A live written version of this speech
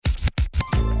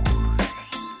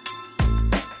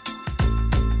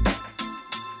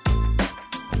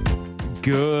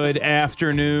Good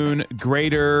afternoon,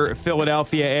 greater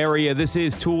Philadelphia area. This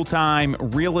is Toole Time,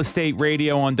 real estate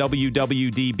radio on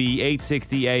WWDB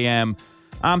 860 AM.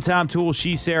 I'm Tom Toole.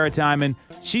 She's Sarah Timon.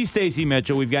 She's Stacy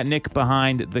Mitchell. We've got Nick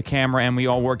behind the camera, and we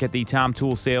all work at the Tom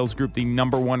Toole Sales Group, the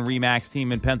number one RE/MAX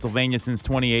team in Pennsylvania since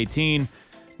 2018,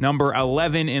 number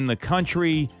 11 in the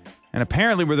country, and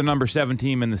apparently we're the number 7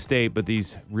 team in the state, but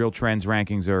these Real Trends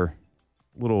rankings are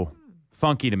a little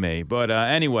funky to me. But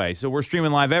anyway, so we're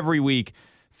streaming live every week.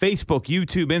 Facebook,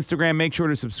 YouTube, Instagram. Make sure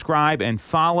to subscribe and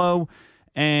follow.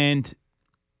 And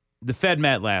the Fed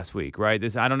met last week, right?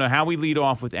 I don't know how we lead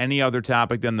off with any other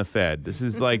topic than the Fed. This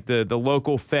is like the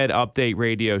local Fed update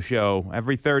radio show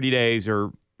every 30 days,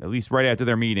 or at least right after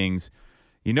their meetings.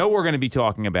 You know we're going to be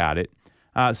talking about it.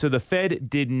 So the Fed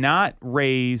did not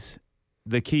raise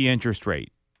the key interest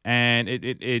rate. And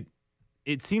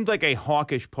it seemed like a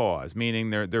hawkish pause, meaning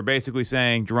they're basically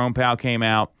saying Jerome Powell came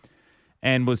out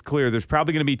and was clear there's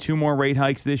probably going to be 2 more rate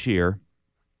hikes this year.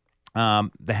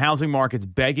 The housing market's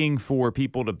begging for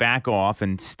people to back off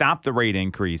and stop the rate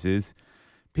increases.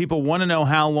 People want to know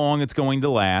how long it's going to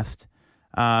last.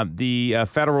 The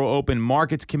Federal Open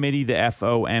Markets Committee, the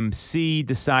FOMC,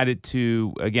 decided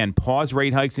to, again, pause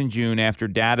rate hikes in June after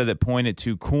data that pointed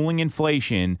to cooling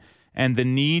inflation and the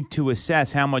need to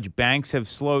assess how much banks have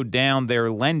slowed down their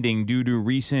lending due to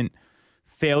recent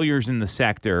failures in the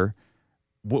sector.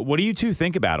 What do you two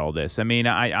think about all this? I mean,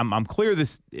 I'm clear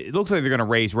it looks like they're going to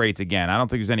raise rates again. I don't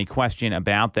think there's any question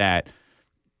about that.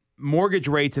 Mortgage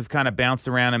rates have kind of bounced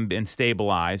around and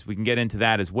stabilized. We can get into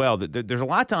that as well. There's a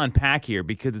lot to unpack here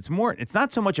because it's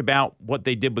not so much about what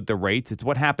they did with the rates. It's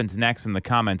what happens next in the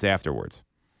comments afterwards.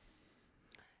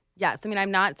 Yes. I mean, I'm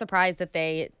not surprised that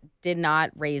they did not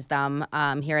raise them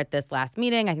here at this last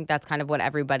meeting. I think that's kind of what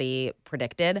everybody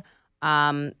predicted.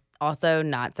 Also,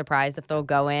 not surprised if they'll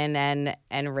go in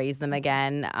and raise them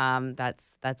again.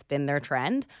 That's been their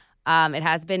trend. It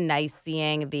has been nice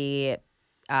seeing the,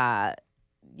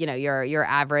 your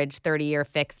average 30-year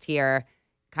fixed here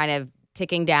kind of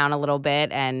ticking down a little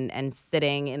bit and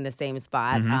sitting in the same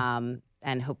spot. Mm-hmm.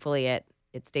 And hopefully it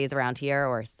stays around here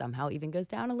or somehow even goes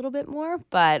down a little bit more.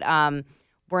 But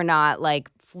we're not like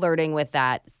flirting with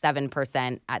that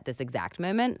 7% at this exact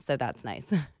moment. So that's nice.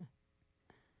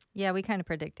 Yeah, we kind of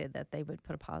predicted that they would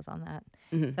put a pause on that.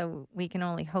 Mm-hmm. So we can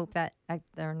only hope that at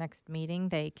their next meeting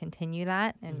they continue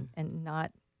that and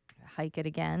not hike it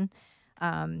again.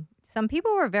 Some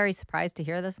people were very surprised to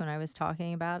hear this when I was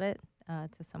talking about it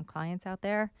to some clients out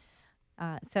there.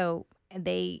 So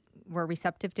they were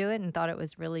receptive to it and thought it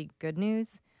was really good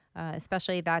news,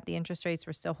 especially that the interest rates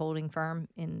were still holding firm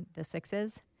in the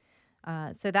 6s.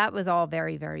 So that was all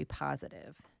very, very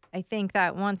positive. I think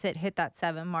that once it hit that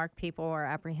 7 mark, people were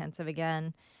apprehensive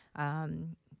again,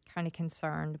 kind of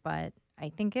concerned. But I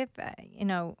think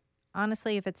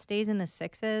honestly, if it stays in the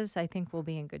 6s, I think we'll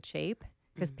be in good shape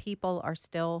because people are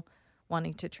still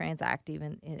wanting to transact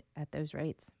even at those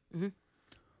rates. Mm-hmm.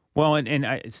 Well,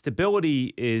 and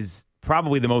stability is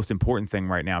probably the most important thing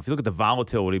right now. If you look at the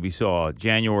volatility we saw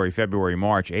January, February,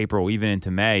 March, April, even into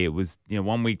May, it was,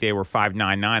 1 week they were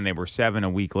 5.99, they were 7 a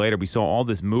week later. We saw all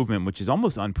this movement, which is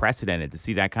almost unprecedented to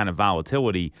see that kind of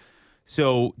volatility.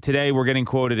 So today we're getting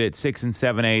quoted at 6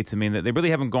 7/8. I mean, they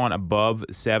really haven't gone above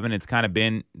 7. It's kind of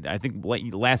been, I think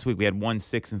last week we had 1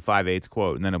 6 5/8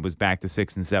 quote, and then it was back to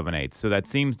 6 7/8. So that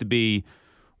seems to be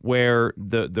where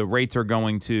the rates are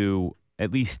going to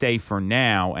at least stay for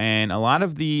now. And a lot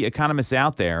of the economists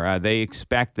out there, they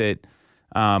expect that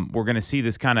we're going to see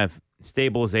this kind of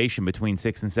stabilization between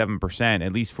 6 and 7%,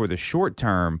 at least for the short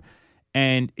term.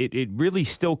 And it really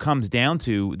still comes down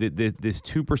to this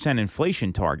 2%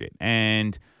 inflation target.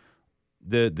 And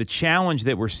the challenge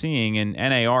that we're seeing, and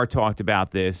NAR talked about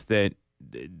this, that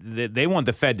they want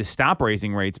the Fed to stop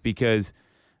raising rates because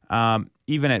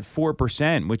even at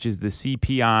 4%, which is the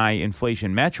CPI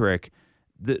inflation metric,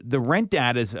 the rent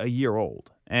data is a year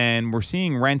old, and we're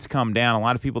seeing rents come down. A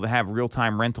lot of people that have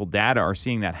real-time rental data are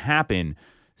seeing that happen.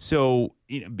 So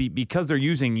because they're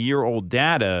using year-old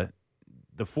data,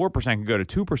 the 4% can go to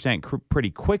 2% pretty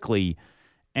quickly,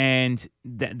 and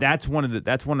that's one of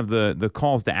the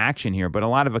calls to action here. But a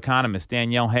lot of economists,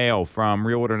 Danielle Hale from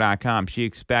Realtor.com, she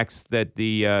expects that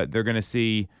they're going to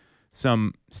see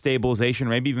some stabilization,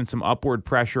 maybe even some upward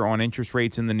pressure on interest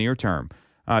rates in the near term.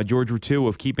 George Rutu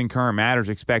of Keeping Current Matters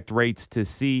expect rates to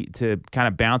kind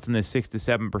of bounce in the 6 to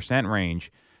 7% range.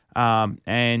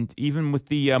 And even with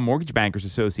the Mortgage Bankers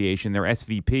Association, their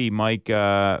SVP, Mike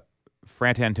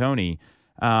Fratantoni,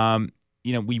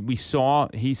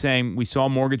 he's saying we saw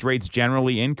mortgage rates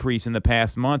generally increase in the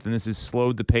past month, and this has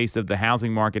slowed the pace of the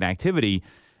housing market activity.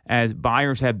 as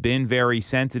buyers have been very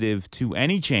sensitive to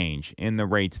any change in the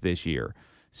rates this year.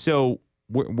 So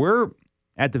we're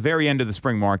at the very end of the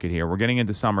spring market here. We're getting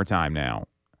into summertime now.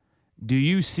 Do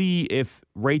you see if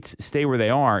rates stay where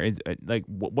they are?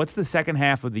 What's the second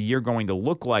half of the year going to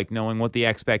look like, knowing what the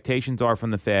expectations are from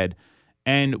the Fed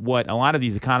and what a lot of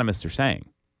these economists are saying?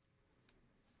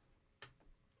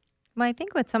 Well, I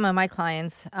think with some of my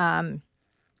clients,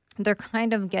 they're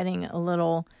kind of getting a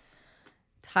little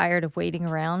tired of waiting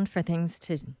around for things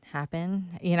to happen.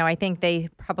 I think they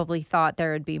probably thought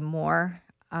there would be more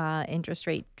interest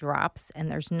rate drops,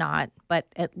 and there's not, but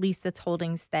at least it's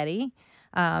holding steady.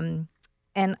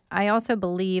 And I also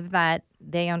believe that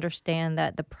they understand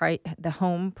that the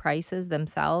home prices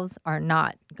themselves are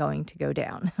not going to go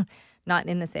down. Not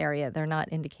in this area. They're not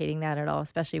indicating that at all,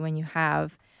 especially when you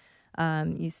have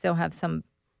you still have some,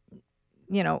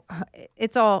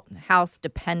 it's all house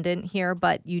dependent here,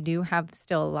 but you do have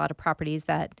still a lot of properties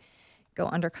that go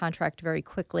under contract very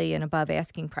quickly and above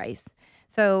asking price.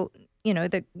 So,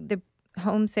 the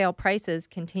home sale prices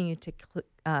continue to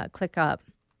click up,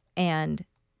 and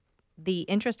the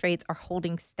interest rates are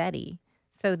holding steady.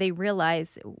 So they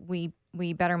realize we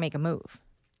better make a move.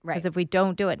 Right. Because if we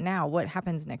don't do it now, what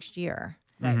happens next year?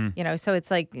 Right. Mm-hmm. So it's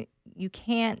like you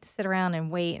can't sit around and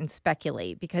wait and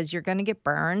speculate because you're going to get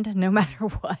burned no matter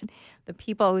what. The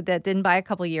people that didn't buy a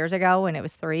couple of years ago when it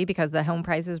was 3 because the home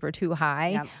prices were too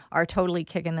high are totally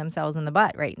kicking themselves in the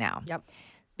butt right now. Yep.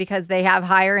 Because they have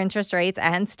higher interest rates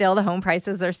and still the home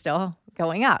prices are still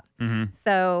going up. Mm-hmm.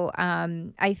 So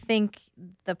I think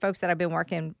the folks that I've been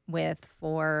working with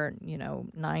for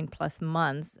 9+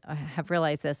 months have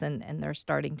realized this, and they're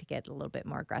starting to get a little bit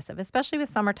more aggressive, especially with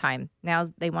summertime. Now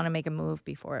they want to make a move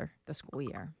before the school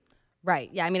year. Right.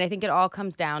 Yeah. I mean, I think it all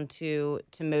comes down to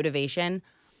motivation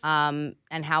and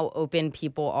how open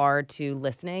people are to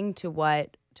listening to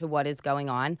what is going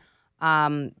on.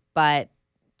 But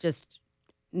just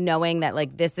knowing that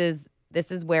this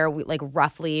is where we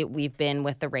roughly we've been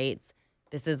with the rates.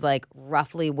 This is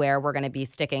roughly where we're going to be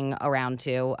sticking around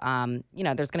to.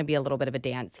 There's going to be a little bit of a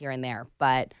dance here and there,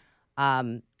 but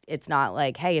it's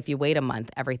not hey, if you wait a month,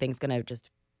 everything's going to just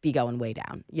be going way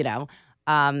down,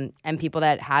 and people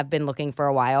that have been looking for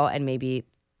a while and maybe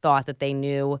thought that they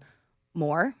knew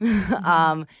more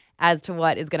as to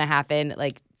what is going to happen,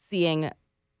 seeing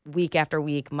week after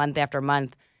week, month after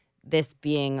month, this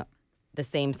being the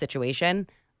same situation,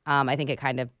 I think it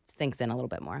kind of sinks in a little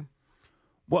bit more.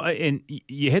 Well, and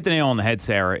you hit the nail on the head,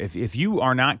 Sarah. If you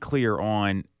are not clear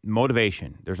on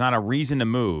motivation, there's not a reason to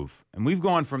move. And we've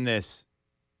gone from this,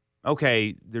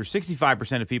 okay, there's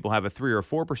 65% of people have a 3 or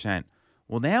 4%.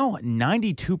 Well, now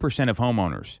 92% of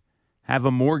homeowners have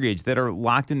a mortgage that are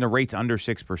locked into rates under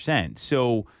 6%.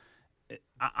 So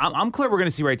I'm clear we're going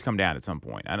to see rates come down at some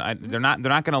point. They're not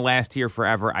going to last here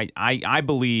forever. I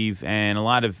believe, and a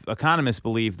lot of economists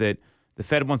believe, that the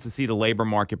Fed wants to see the labor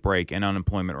market break and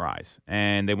unemployment rise.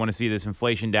 And they want to see this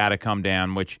inflation data come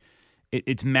down, which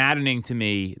it's maddening to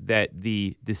me that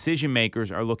the decision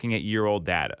makers are looking at year-old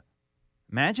data.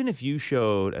 Imagine if you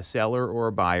showed a seller or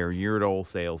a buyer year-old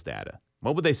sales data.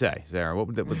 What would they say, Sarah? What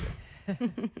would they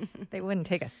They wouldn't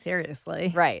take us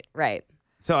seriously. Right, right.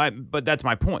 So, but that's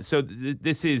my point. So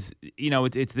this is,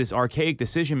 it's this archaic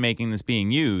decision-making that's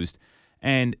being used.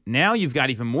 And now you've got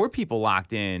even more people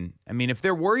locked in. I mean, if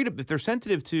they're worried, if they're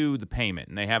sensitive to the payment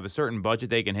and they have a certain budget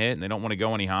they can hit and they don't want to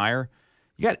go any higher,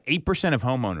 you got 8% of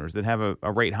homeowners that have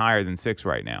a rate higher than 6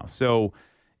 right now. So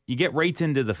you get rates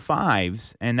into the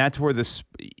 5s, and that's where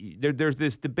there's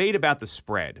this debate about the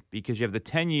spread, because you have the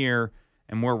 10-year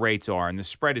and where rates are, and the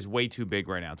spread is way too big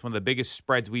right now. It's one of the biggest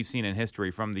spreads we've seen in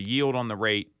history, from the yield on the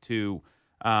rate to,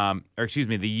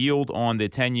 the yield on the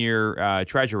 10-year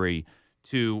Treasury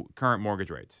to current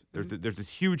mortgage rates. There's this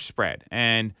huge spread.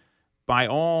 And by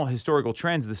all historical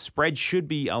trends, the spread should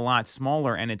be a lot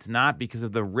smaller, and it's not, because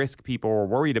of the risk people are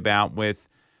worried about with,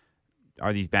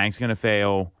 are these banks going to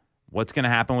fail? What's going to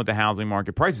happen with the housing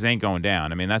market? Prices ain't going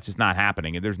down. I mean, that's just not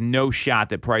happening. There's no shot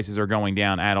that prices are going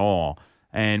down at all.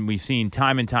 And we've seen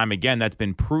time and time again that's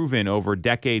been proven over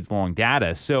decades-long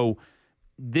data. So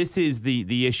this is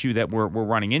the issue that we're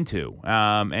running into.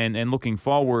 And looking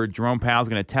forward, Jerome Powell's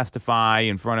going to testify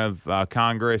in front of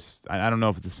Congress. I don't know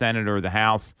if it's the Senate or the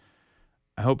House.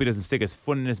 I hope he doesn't stick his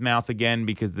foot in his mouth again,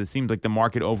 because it seems like the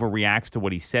market overreacts to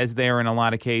what he says there in a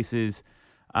lot of cases.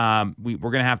 We're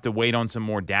going to have to wait on some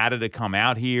more data to come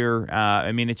out here.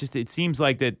 I mean, it seems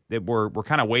like that we're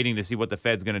kind of waiting to see what the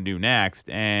Fed's going to do next.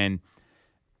 And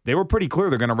they were pretty clear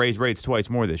they're going to raise rates twice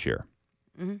more this year.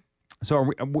 Mm-hmm. So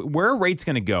where are rates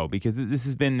going to go? Because this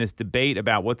has been this debate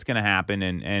about what's going to happen.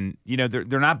 And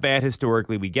they're not bad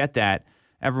historically. We get that.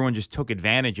 everyone just took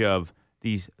advantage of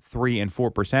these 3 and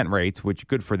 4% rates, which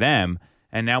good for them.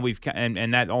 And now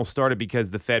and that all started because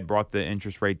the Fed brought the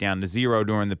interest rate down to 0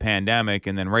 during the pandemic,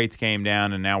 and then rates came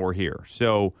down, and now we're here.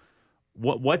 So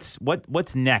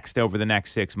what's next over the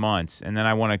next 6 months? And then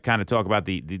I want to kind of talk about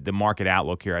the market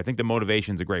outlook here. I think the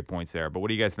motivation's a great point, Sarah. But what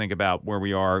do you guys think about where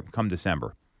we are come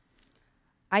December?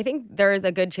 I think there is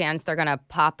a good chance they're going to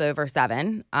pop over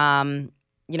 7.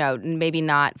 Maybe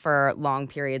not for long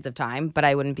periods of time, but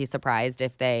I wouldn't be surprised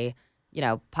if they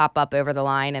pop up over the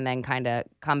line and then kind of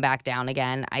come back down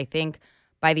again. I think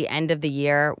by the end of the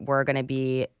year, we're going to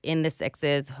be in the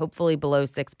 6s, hopefully below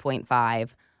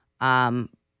 6.5.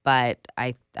 But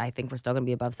I think we're still going to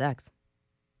be above 6.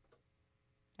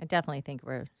 I definitely think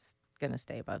we're going to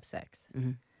stay above 6.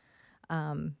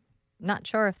 Not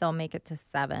sure if they'll make it to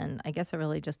 7. I guess it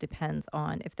really just depends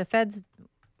on if the Feds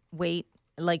wait,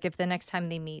 like if the next time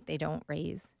they meet, they don't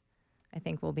raise. I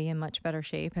think we'll be in much better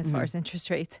shape as far as interest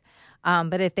rates.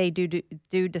 But if they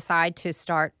do decide to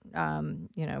start,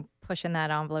 pushing that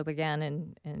envelope again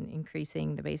and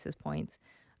increasing the basis points,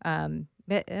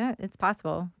 it's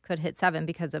possible could hit 7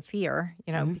 because of fear,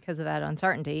 because of that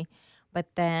uncertainty. But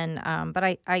then,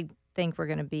 I think we're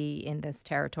going to be in this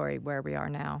territory where we are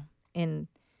now, in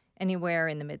anywhere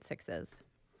in the mid 6s.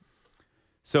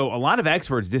 So a lot of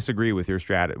experts disagree with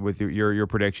your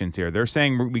predictions here. They're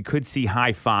saying we could see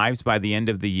high 5s by the end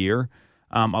of the year.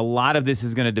 A lot of this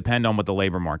is going to depend on what the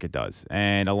labor market does,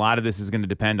 and a lot of this is going to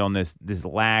depend on this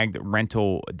lagged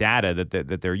rental data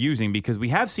that they're using, because we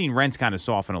have seen rents kind of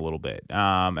soften a little bit,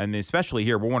 and especially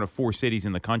here, we're one of 4 cities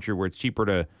in the country where it's cheaper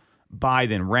to buy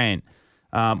than rent.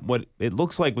 What it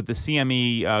looks like with the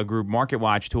CME Group Market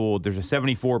Watch tool, there's a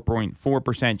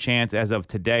 74.4% chance as of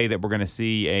today that we're going to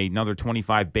see another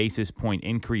 25 basis point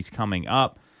increase coming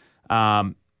up.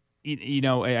 I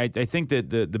think that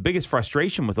the biggest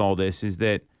frustration with all this is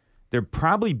that there'd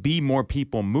probably be more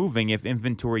people moving if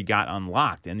inventory got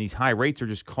unlocked, and these high rates are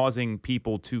just causing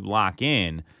people to lock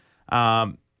in.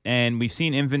 And we've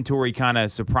seen inventory kind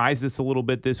of surprise us a little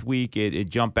bit this week. It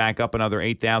jumped back up another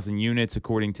 8,000 units,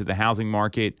 according to the housing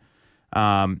market.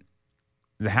 The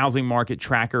housing market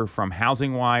tracker from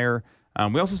Housing Wire.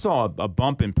 We also saw a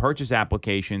bump in purchase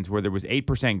applications where there was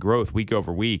 8% growth week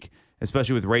over week,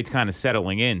 especially with rates kind of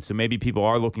settling in. So maybe people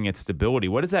are looking at stability.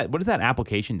 What does that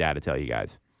application data tell you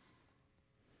guys?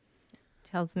 It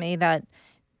tells me that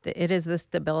it is the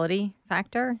stability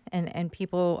factor, and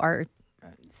people are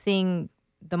seeing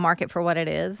the market for what it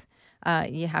is.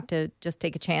 You have to just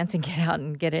take a chance and get out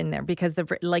and get in there, because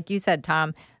like you said,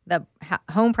 Tom, the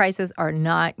home prices are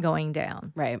not going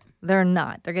down. Right. They're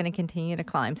not. They're going to continue to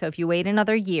climb. So if you wait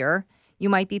another year, you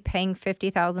might be paying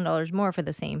 $50,000 more for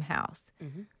the same house.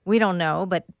 Mm-hmm. We don't know,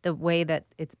 but the way that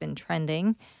it's been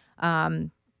trending,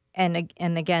 and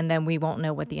again, then we won't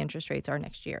know what the interest rates are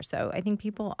next year. So I think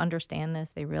people understand this.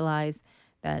 They realize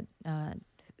that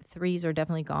 3s are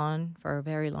definitely gone for a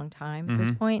very long time at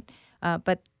this point.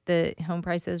 But the home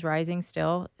prices rising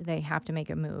still, they have to make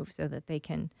a move so that they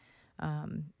can,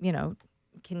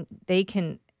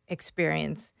 can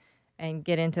experience and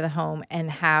get into the home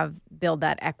and build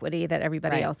that equity that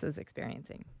everybody else is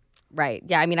experiencing. Right.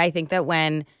 Yeah. I mean, I think that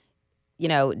when,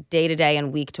 day to day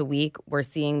and week to week, we're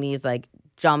seeing these like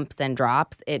jumps and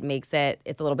drops, it's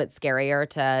a little bit scarier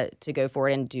to go forward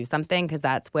and do something, because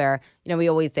that's where, we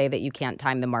always say that you can't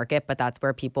time the market, but that's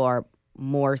where people are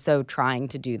more so trying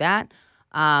to do that,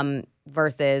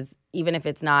 versus even if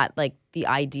it's not like the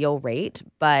ideal rate,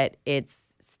 but it's,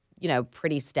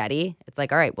 pretty steady. It's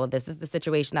like, all right, well, this is the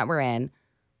situation that we're in.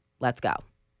 Let's go.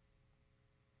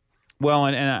 Well,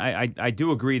 and I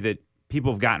do agree that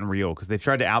people have gotten real because they've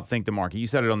tried to outthink the market. You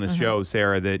said it on this show,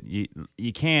 Sarah, that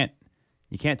you can't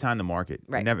time the market.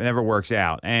 Right. It never works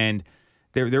out. And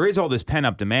there is all this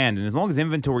pent-up demand, and as long as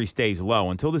inventory stays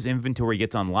low, until this inventory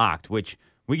gets unlocked, which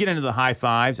we get into the high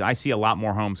 5s, I see a lot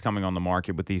more homes coming on the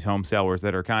market with these home sellers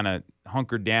that are kind of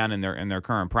hunkered down in their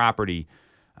current property.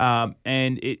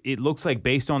 And it looks like,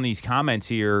 based on these comments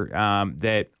here,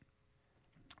 that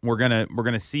we're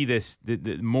gonna see this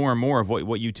the more and more of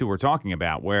what you two were talking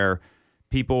about, where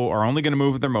people are only going to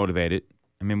move if they're motivated.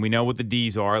 I mean, we know what the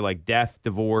D's are, like death,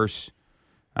 divorce,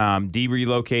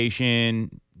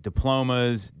 de-relocation,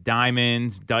 diplomas,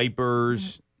 diamonds,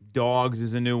 diapers, dogs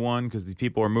is a new one, because these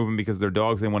people are moving because their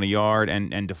dogs, they want a yard,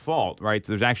 and default, right?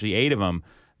 So there's actually 8 of them.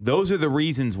 Those are the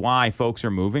reasons why folks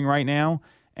are moving right now.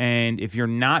 And if you're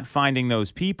not finding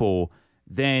those people,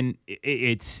 then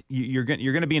you're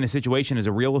going to be in a situation as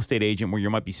a real estate agent where you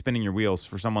might be spinning your wheels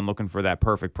for someone looking for that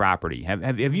perfect property.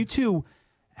 Have you two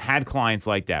had clients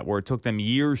like that where it took them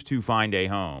years to find a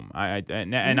home?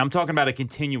 And I'm talking about a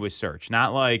continuous search,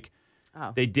 not like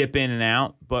they dip in and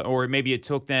out, or maybe it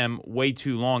took them way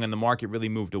too long and the market really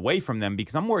moved away from them,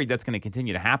 because I'm worried that's going to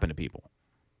continue to happen to people.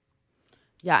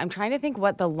 Yeah, I'm trying to think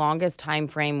what the longest time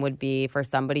frame would be for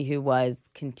somebody who was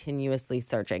continuously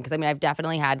searching. Because, I mean, I've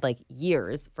definitely had, like,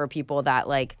 years for people that,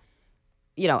 like,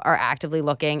 you know, are actively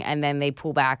looking and then they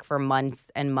pull back for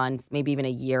months and months, maybe even a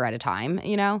year at a time,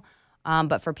 you know?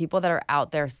 But for people that are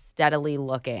out there steadily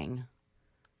looking,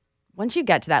 once you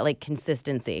get to that, like,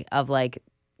 consistency of, like,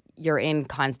 you're in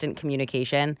constant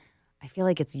communication, I feel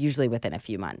like it's usually within a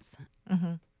few months. Mm-hmm.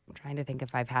 I'm trying to think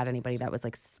if I've had anybody that was,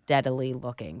 like, steadily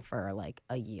looking for, like,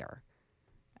 a year.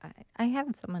 I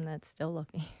have someone that's still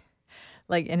looking,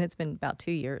 like, and it's been about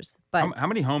 2 years. But how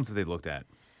many homes have they looked at?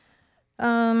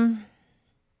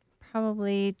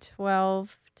 Probably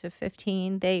 12 to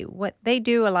 15. They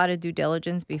do a lot of due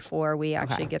diligence before we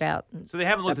actually get out. So they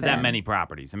haven't looked at that many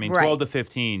properties. I mean, 12 to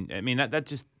 15. I mean, that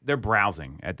just, they're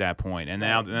browsing at that point, and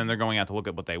then they're going out to look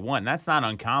at what they want. And that's not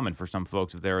uncommon for some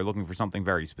folks if they're looking for something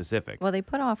very specific. Well, they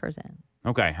put offers in.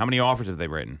 Okay, how many offers have they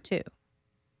written? 2.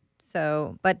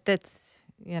 So, but that's,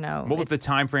 you know. What was the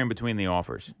time frame between the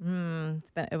offers?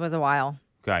 It was a while.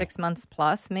 Okay. 6 months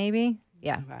plus, maybe.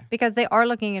 Yeah, Okay. because they are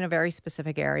looking in a very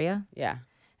specific area. Yeah.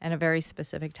 And a very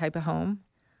specific type of home.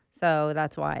 So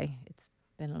that's why it's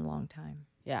been a long time.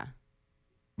 Yeah.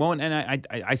 Well, and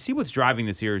I see what's driving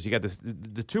this here is you got this,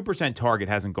 the 2% target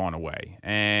hasn't gone away.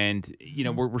 And, you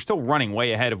know, we're still running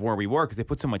way ahead of where we were because they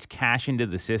put so much cash into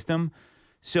the system.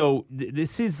 So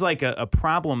this is like a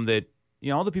problem that,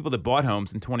 you know, all the people that bought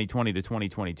homes in 2020 to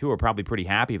 2022 are probably pretty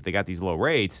happy if they got these low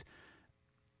rates.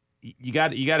 You got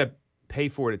to pay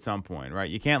for it at some point, right?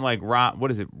 You can't like rob.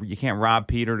 What is it? You can't rob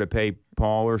Peter to pay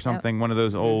Paul or something. Yep. One of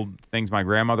those old things my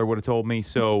grandmother would have told me.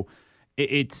 So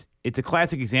it's a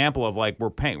classic example of like we're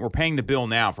paying the bill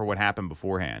now for what happened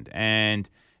beforehand, and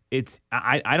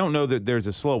I don't know that there's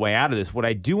a slow way out of this. What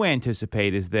I do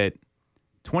anticipate is that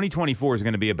 2024 is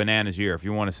going to be a bananas year if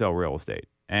you want to sell real estate,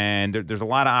 and there's a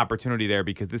lot of opportunity there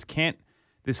because this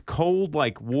cold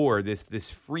like war, this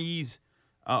freeze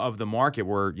of the market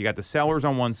where you got the sellers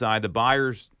on one side, the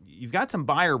buyers, you've got some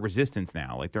buyer resistance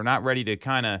now. Like they're not ready to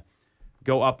kind of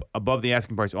go up above the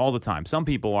asking price all the time. Some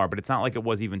people are, but it's not like it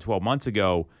was even 12 months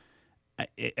ago.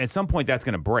 At some point that's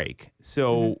going to break.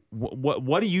 So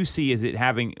what do you see as it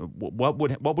having, what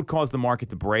would cause the market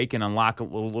to break and unlock a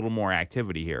little more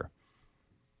activity here?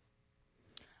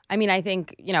 I mean, I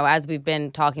think, you know, as we've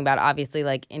been talking about, obviously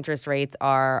like interest rates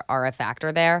are a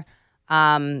factor there.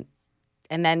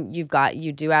 And then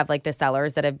you do have like the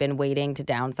sellers that have been waiting to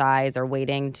downsize or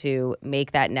waiting to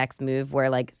make that next move where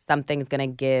like something's going to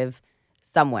give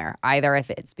somewhere, either if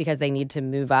it's because they need to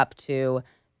move up to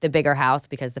the bigger house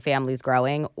because the family's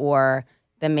growing, or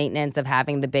the maintenance of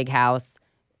having the big house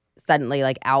suddenly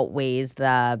like outweighs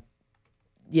the,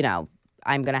 you know,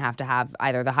 I'm going to have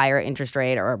either the higher interest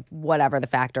rate or whatever the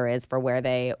factor is for where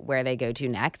they go to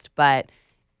next. But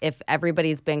if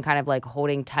everybody's been kind of like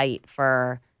holding tight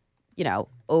for, you know,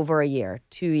 over a year,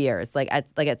 2 years,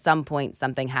 at some point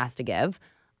something has to give.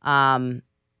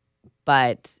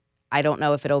 But I don't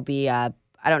know if it'll be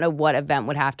I don't know what event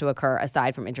would have to occur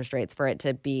aside from interest rates for it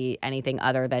to be anything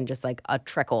other than just like a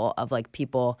trickle of like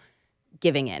people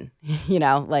giving in, you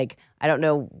know, like I don't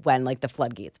know when like the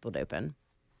floodgates would open.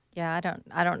 Yeah,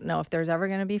 I don't know if there's ever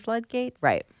going to be floodgates.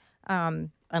 Right.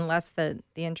 Unless the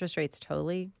interest rates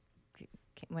totally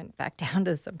went back down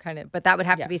to some kind of, but that would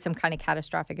have to be some kind of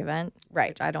catastrophic event,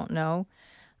 right? Which I don't know,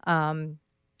 and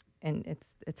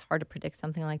it's hard to predict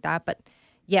something like that. But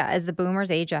yeah, as the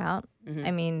boomers age out,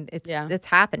 I mean, it's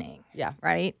happening. Yeah,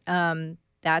 right.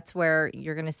 That's where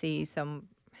you're going to see some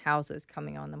houses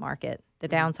coming on the market, the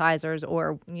downsizers,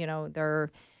 or you know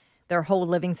their whole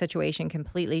living situation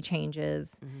completely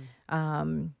changes.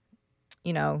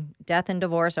 You know, death and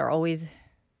divorce are always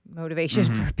motivation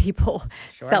for people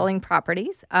selling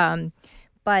properties.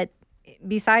 But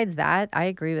besides that, I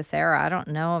agree with Sarah. I don't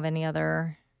know of any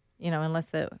other, you know, unless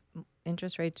the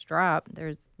interest rates drop,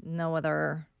 there's no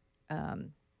other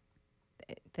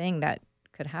thing that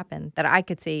could happen that I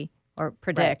could see or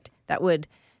predict that would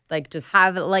like just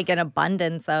have like an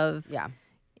abundance of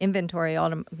inventory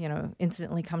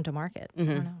instantly come to market. I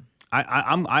don't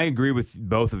know. I agree with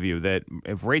both of you that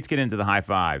if rates get into the high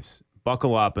fives,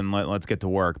 buckle up and let's get to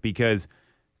work, because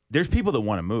there's people that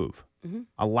want to move.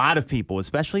 A lot of people,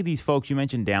 especially these folks you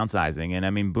mentioned downsizing. And I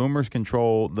mean, boomers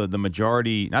control the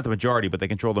majority, not the majority, but they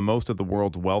control the most of the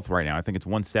world's wealth right now. I think it's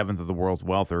 1/7 of the world's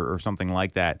wealth or something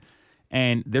like that.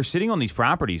 And they're sitting on these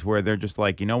properties where they're just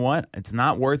like, you know what? It's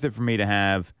not worth it for me to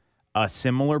have a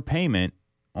similar payment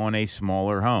on a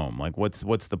smaller home. Like what's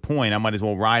the point? I might as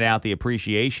well ride out the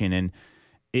appreciation. And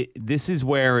this is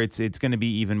where it's going to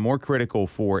be even more critical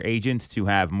for agents to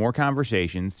have more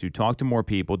conversations, to talk to more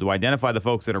people, to identify the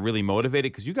folks that are really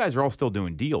motivated, because you guys are all still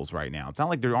doing deals right now. It's not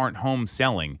like there aren't homes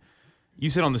selling. You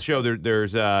said on the show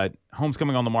there's homes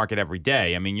coming on the market every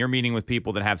day. I mean, you're meeting with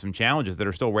people that have some challenges that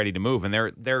are still ready to move, and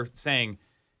they're saying,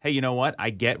 hey, you know what?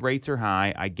 I get rates are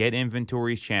high. I get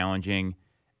inventory's challenging,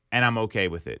 and I'm okay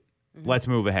with it. Mm-hmm. Let's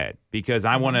move ahead, because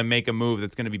I want to make a move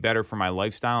that's going to be better for my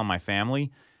lifestyle and my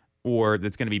family, or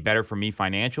that's going to be better for me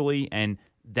financially. And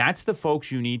that's the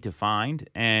folks you need to find,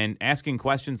 and asking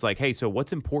questions like, hey, so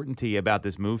what's important to you about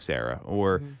this move, Sarah?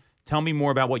 Or tell me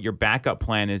more about what your backup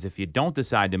plan is if you don't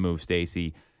decide to move,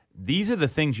 Stacy. These are the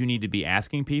things you need to be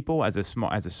asking people as a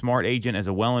smart agent, as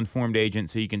a well-informed agent,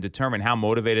 so you can determine how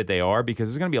motivated they are, because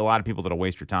there's going to be a lot of people that'll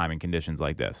waste your time in conditions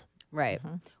like this. Right.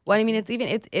 Well, I mean, it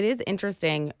is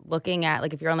interesting looking at,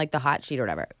 like, if you're on like the hot sheet or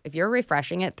whatever, if you're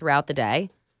refreshing it throughout the day,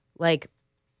 like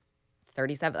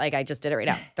 37, like I just did it right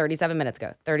now, 37 minutes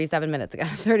ago,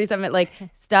 37, like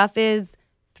stuff is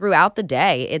throughout the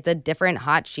day. It's a different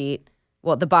hot sheet.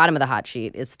 Well, the bottom of the hot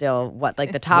sheet is still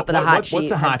the top of the hot sheet.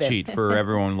 What's a hot sheet for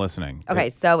everyone listening? Okay,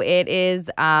 so it is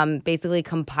basically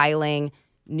compiling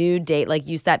new date. Like,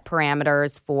 you set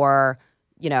parameters for,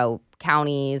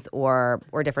 counties or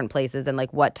different places, and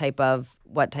like what type of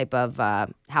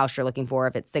house you're looking for.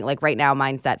 If it's like right now,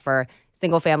 mine's set for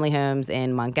single family homes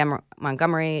in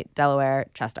Montgomery, Delaware,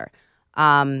 Chester.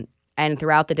 And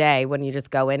throughout the day, when you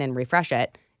just go in and refresh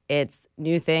it, it's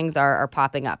new things are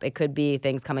popping up. It could be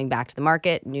things coming back to the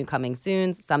market, new coming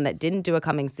soons, some that didn't do a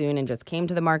coming soon and just came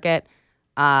to the market,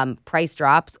 price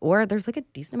drops, or there's like a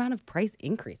decent amount of price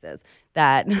increases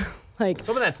that like.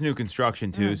 Some of that's new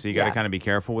construction too, so you got to kind of be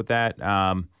careful with that.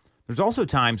 There's also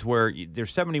times where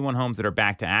there's 71 homes that are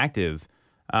back to active,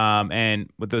 and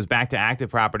with those back to active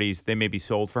properties, they may be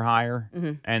sold for higher,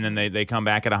 and then they come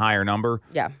back at a higher number.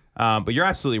 Yeah. But you're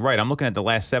absolutely right. I'm looking at the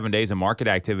last 7 days of market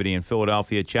activity in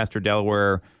Philadelphia, Chester,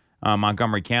 Delaware,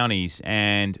 Montgomery counties.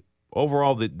 And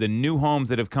overall, the new homes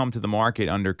that have come to the market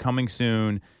under coming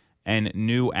soon and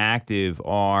new active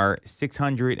are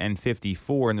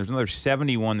 654. And there's another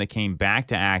 71 that came back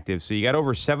to active. So you got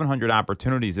over 700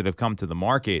 opportunities that have come to the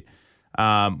market,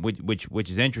 which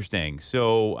is interesting.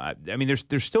 So, I mean,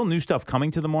 there's still new stuff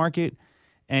coming to the market.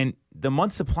 And the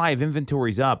month supply of inventory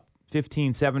is up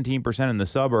 15, 17% in the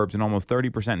suburbs and almost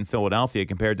 30% in Philadelphia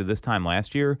compared to this time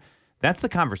last year. That's the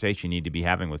conversation you need to be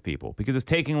having with people, because it's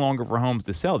taking longer for homes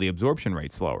to sell. The absorption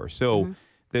rate's slower. So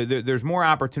there's more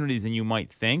opportunities than you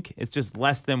might think. It's just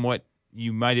less than what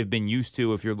you might have been used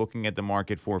to if you're looking at the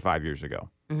market 4 or 5 years ago.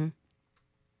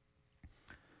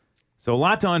 So a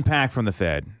lot to unpack from the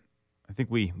Fed. I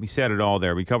think we said it all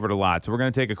there. We covered a lot. So we're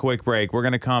going to take a quick break. We're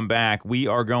going to come back. We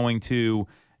are going to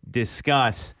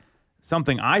discuss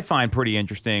something I find pretty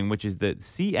interesting, which is that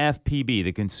CFPB,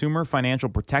 the Consumer Financial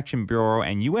Protection Bureau,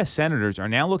 and U.S. senators are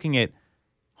now looking at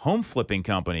home flipping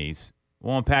companies.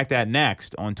 We'll unpack that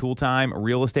next on Toole Time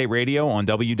Real Estate Radio on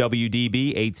WWDB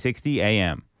 860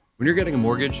 AM. When you're getting a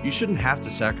mortgage, you shouldn't have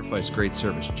to sacrifice great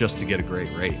service just to get a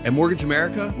great rate. At Mortgage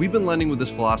America, we've been lending with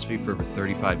this philosophy for over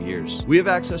 35 years. We have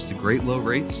access to great low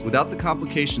rates without the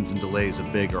complications and delays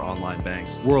of big or online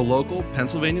banks. We're a local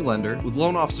Pennsylvania lender with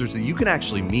loan officers that you can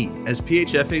actually meet. As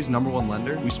PHFA's #1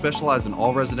 lender, we specialize in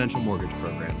all residential mortgage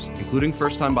programs, including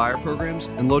first-time buyer programs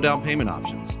and low down payment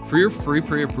options. For your free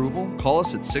pre-approval, call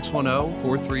us at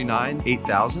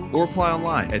 610-439-8000 or apply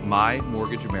online at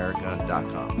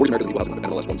mymortgageamerica.com. Mortgage America's equal housing lender,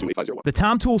 NMLS 128. The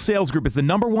Tom Toole Sales Group is the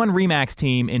 #1 RE/MAX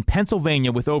team in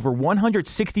Pennsylvania with over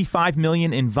 $165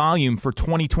 million in volume for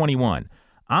 2021.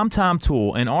 I'm Tom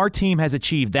Toole, and our team has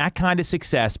achieved that kind of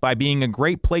success by being a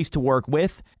great place to work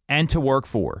with and to work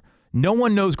for. No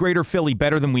one knows Greater Philly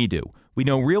better than we do. We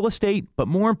know real estate, but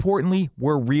more importantly,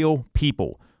 we're real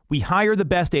people. We hire the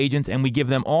best agents, and we give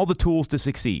them all the tools to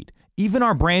succeed. Even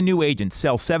our brand new agents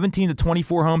sell 17 to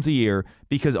 24 homes a year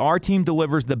because our team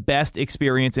delivers the best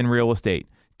experience in real estate.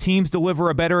 Teams deliver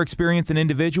a better experience than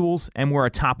individuals, and we're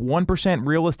a top 1%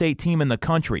 real estate team in the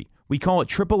country. We call it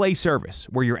AAA service.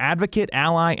 We're your advocate,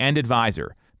 ally, and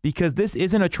advisor, because this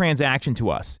isn't a transaction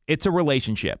to us. It's a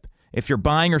relationship. If you're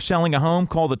buying or selling a home,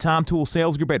 call the Tom Toole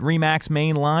Sales Group at RE/MAX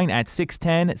main line at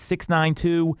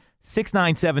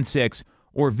 610-692-6976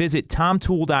 or visit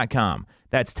tomtoole.com.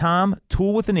 That's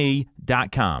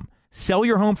tomtoole.com. Sell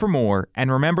your home for more,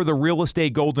 and remember the real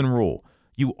estate golden rule.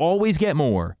 You always get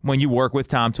more when you work with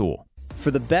Tom Toole. For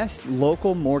the best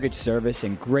local mortgage service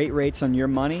and great rates on your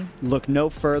money, look no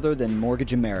further than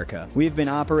Mortgage America. We've been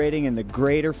operating in the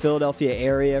greater Philadelphia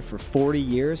area for 40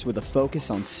 years with a focus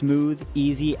on smooth,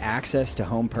 easy access to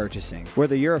home purchasing.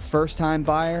 Whether you're a first-time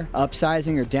buyer,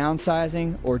 upsizing or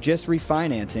downsizing, or just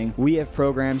refinancing, we have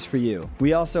programs for you.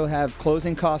 We also have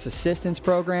closing cost assistance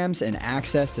programs and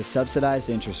access to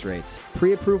subsidized interest rates.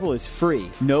 Pre-approval is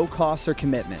free, no costs or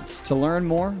commitments. To learn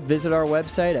more, visit our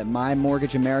website at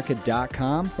mymortgageamerica.com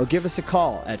or give us a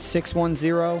call at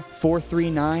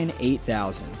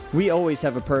 610-439-8000. We always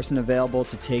have a person available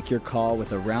to take your call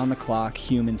with around-the-clock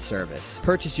human service.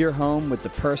 Purchase your home with the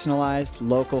personalized,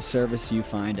 local service you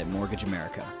find at Mortgage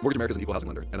America. Mortgage America is an equal housing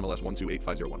lender. NMLS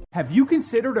 128501. Have you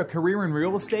considered a career in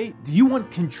real estate? Do you want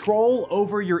control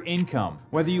over your income?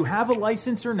 Whether you have a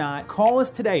license or not, call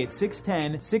us today at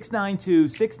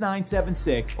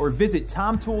 610-692-6976 or visit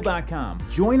TomToole.com.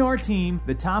 Join our team,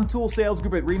 the Tom Toole Sales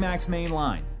Group at RE/MAX Main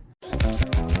Line.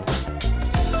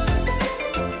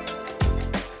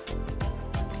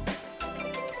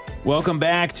 Welcome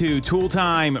back to Toole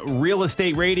Time Real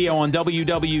Estate Radio on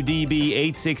WWDB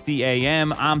 860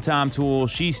 AM. I'm Tom Toole.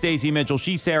 She's Stacey Mitchell.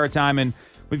 She's Sarah Timon.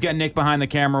 We've got Nick behind the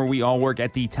camera. We all work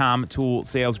at the Tom Toole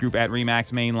Sales Group at RE/MAX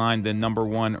Mainline, the number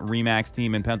one RE/MAX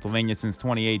team in Pennsylvania since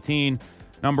 2018.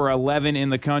 Number 11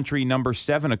 in the country, number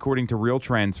 7 according to Real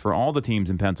Trends for all the teams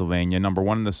in Pennsylvania, number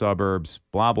 1 in the suburbs,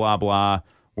 blah, blah, blah.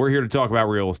 We're here to talk about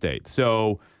real estate.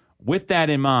 So with that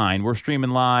in mind, we're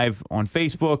streaming live on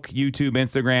Facebook, YouTube,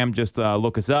 Instagram. Just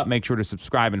look us up. Make sure to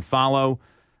subscribe and follow.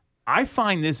 I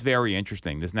find this very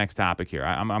interesting, this next topic here.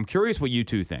 I'm curious what you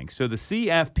two think. So the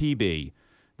CFPB,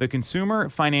 the Consumer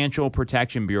Financial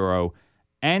Protection Bureau,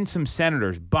 and some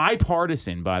senators,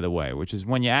 bipartisan, by the way, which is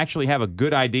when you actually have a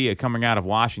good idea coming out of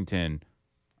Washington,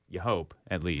 you hope,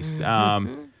 at least.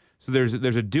 So there's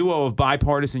a duo of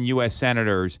bipartisan U.S.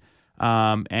 senators,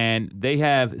 and they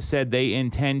have said they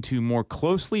intend to more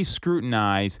closely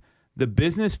scrutinize the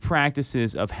business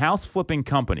practices of house-flipping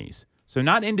companies. So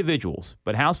not individuals,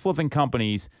 but house-flipping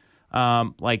companies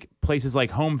like places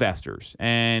like Homevestors.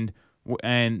 And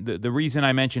the reason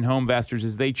I mention Homevestors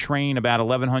is they train about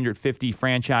 1,150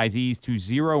 franchisees to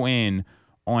zero in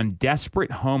on desperate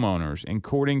homeowners,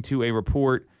 according to a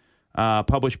report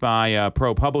published by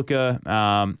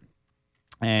ProPublica.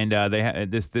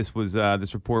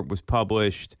 This report was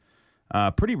published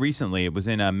pretty recently. It was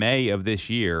in May of this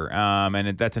year,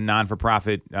 and that's a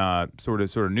non-for-profit sort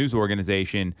of news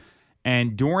organization.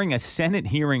 And during a Senate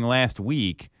hearing last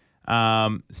week,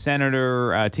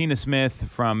 Senator Tina Smith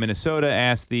from Minnesota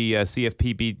asked the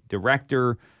CFPB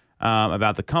director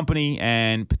about the company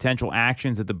and potential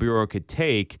actions that the Bureau could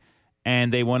take.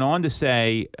 And they went on to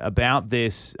say about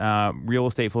this real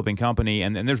estate flipping company,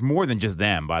 and there's more than just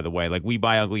them, by the way. Like We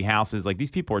Buy Ugly Houses, like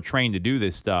these people are trained to do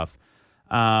this stuff.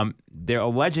 They're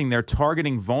alleging they're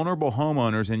targeting vulnerable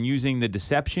homeowners and using the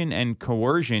deception and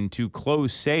coercion to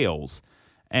close sales.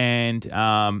 And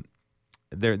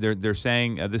they're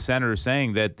saying the senator is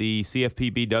saying that the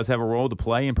CFPB does have a role to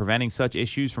play in preventing such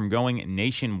issues from going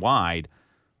nationwide.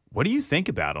 What do you think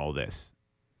about all this?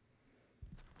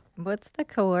 What's the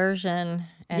coercion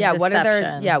and Yeah,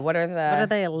 deception? what are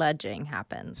they alleging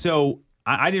happens? So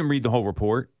I didn't read the whole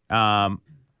report.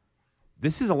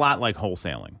 This is a lot like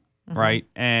wholesaling, right?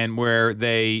 And where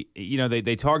they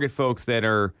target folks that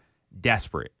are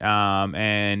desperate.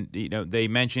 And they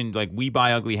mentioned like We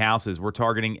Buy Ugly Houses. We're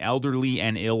targeting elderly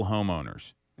and ill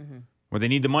homeowners where they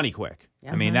need the money quick.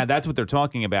 I mean, that's what they're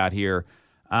talking about here.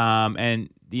 And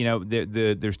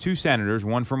there's two senators,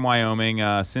 one from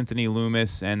Wyoming, Cynthia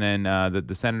Loomis, and then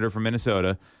the senator from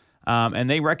Minnesota. And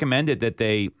they recommended that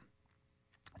they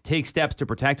take steps to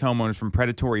protect homeowners from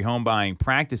predatory home buying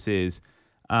practices.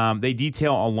 They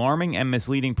detail alarming and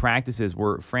misleading practices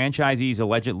where franchisees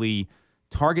allegedly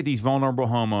target these vulnerable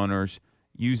homeowners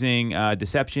using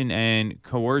deception and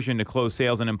coercion to close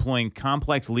sales and employing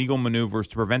complex legal maneuvers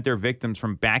to prevent their victims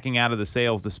from backing out of the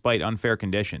sales despite unfair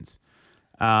conditions.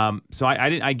 So I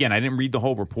didn't read the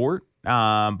whole report,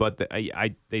 but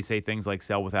they say things like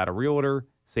sell without a realtor,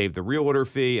 save the realtor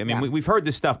fee. I mean, we've heard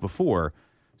this stuff before.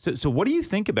 So what do you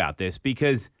think about this?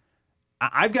 Because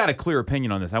I've got a clear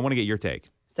opinion on this. I want to get your take.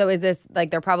 So is this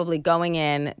like they're probably going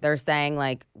in, they're saying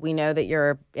like, we know that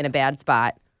you're in a bad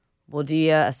spot. We'll do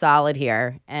you a solid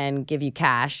here and give you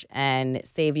cash and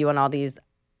save you on all these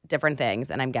different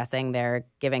things. And I'm guessing they're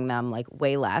giving them like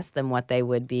way less than what they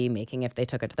would be making if they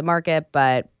took it to the market,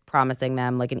 but promising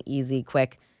them like an easy,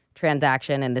 quick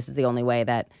transaction. And this is the only way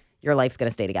that your life's going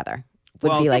to stay together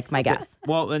would be like my guess.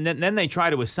 Well, and then they try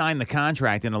to assign the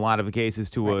contract in a lot of cases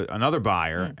to another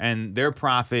buyer, and their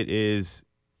profit is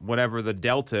whatever the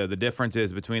difference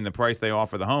is between the price they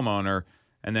offer the homeowner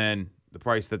and then the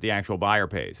price that the actual buyer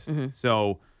pays.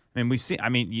 So, I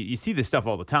mean, you see this stuff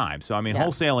all the time. So, I mean,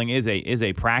 wholesaling is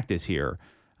a practice here.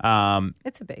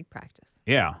 It's a big practice.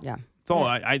 Yeah. Yeah.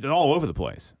 It's all over the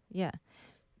place. Yeah.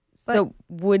 So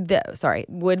would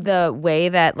the way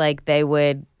that like they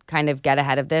would kind of get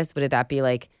ahead of this, would that be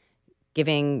like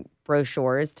giving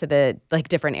brochures to the like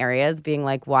different areas, being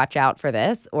like, watch out for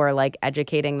this, or like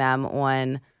educating them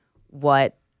on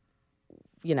what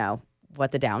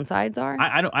the downsides are?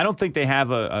 I don't think they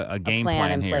have a game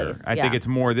plan in here. place. I think it's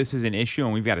more, this is an issue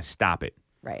and we've got to stop it.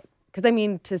 Right. Because I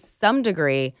mean, to some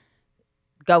degree,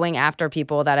 going after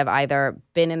people that have either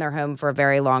been in their home for a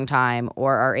very long time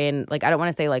or are in, like, I don't want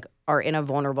to say like are in a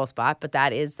vulnerable spot, but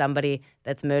that is somebody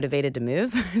that's motivated to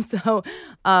move. So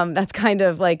that's kind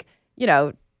of like,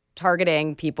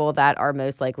 targeting people that are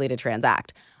most likely to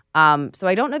transact. So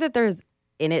I don't know that there's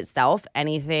in itself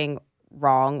anything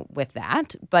wrong with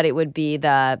that, but it would be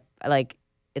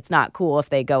it's not cool if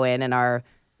they go in and are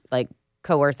like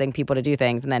coercing people to do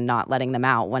things and then not letting them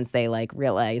out once they like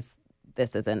realize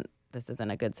this isn't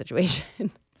a good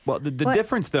situation. Well, the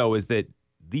difference though is that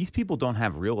these people don't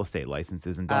have real estate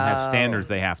licenses and don't have standards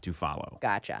they have to follow.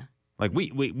 Gotcha. Like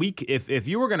we if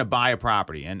you were going to buy a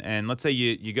property and let's say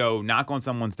you go knock on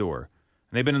someone's door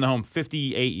and they've been in the home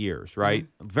 58 years, right?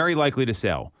 Very likely to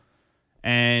sell.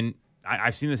 And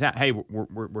I've seen this happen. Hey,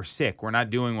 we're sick. We're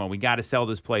not doing well. We got to sell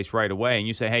this place right away. And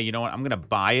you say, hey, you know what? I'm going to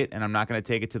buy it and I'm not going to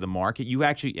take it to the market. You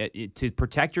actually, to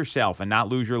protect yourself and not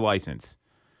lose your license,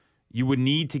 you would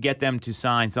need to get them to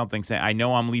sign something saying, I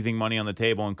know I'm leaving money on the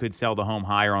table and could sell the home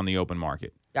higher on the open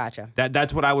market. Gotcha.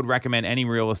 That's what I would recommend any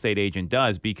real estate agent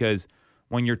does, because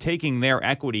when you're taking their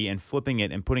equity and flipping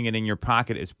it and putting it in your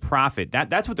pocket as profit,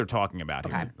 that's what they're talking about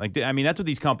here. Like, I mean, that's what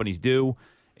these companies do.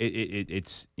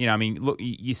 It's look,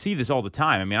 you see this all the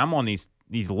time. I mean, I'm on these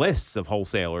lists of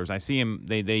wholesalers. I see them.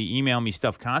 They email me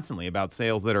stuff constantly about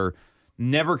sales that are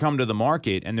never come to the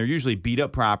market, and they're usually beat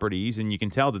up properties, and you can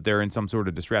tell that they're in some sort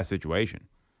of distressed situation.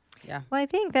 Yeah. Well, I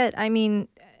think that,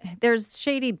 there's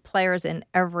shady players in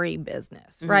every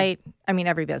business, right? I mean,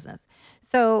 every business.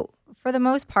 So for the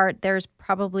most part, there's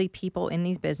probably people in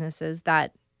these businesses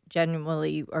that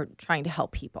genuinely are trying to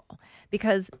help people,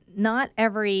 because not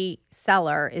every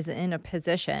seller is in a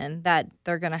position that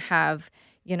they're going to have,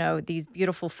 these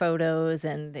beautiful photos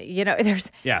and,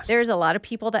 there's a lot of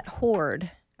people that hoard.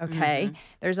 Okay.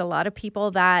 There's a lot of people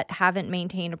that haven't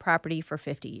maintained a property for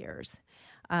 50 years.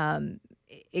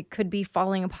 It could be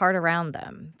falling apart around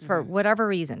them for whatever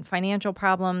reason, financial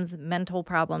problems, mental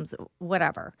problems,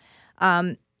 whatever.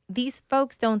 These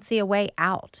folks don't see a way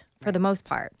out for the most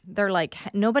part. They're like,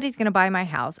 nobody's going to buy my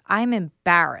house. I'm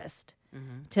embarrassed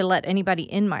to let anybody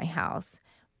in my house.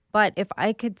 But if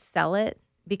I could sell it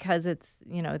because it's,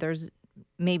 there's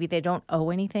maybe they don't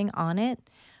owe anything on it,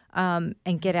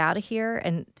 and get out of here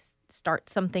and start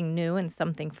something new and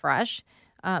something fresh,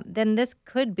 then this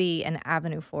could be an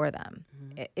avenue for them.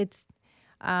 It's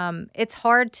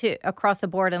hard to across the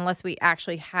board unless we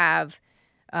actually have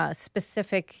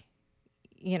specific,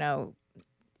 right?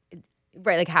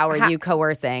 Like, how are you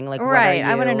coercing? Like, right?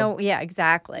 I want to know. Yeah,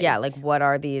 exactly. Yeah, like what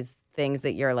are these things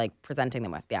that you're like presenting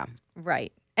them with? Yeah,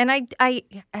 right. And I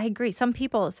agree. Some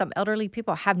elderly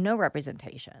people have no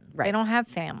representation. Right. They don't have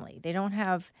family. They don't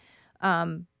have.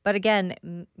 But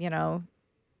again,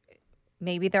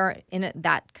 maybe they're in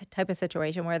that type of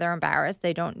situation where they're embarrassed.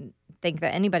 They don't think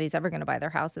that anybody's ever going to buy their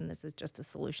house, and this is just a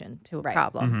solution to a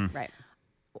problem. Right.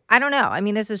 I don't know. I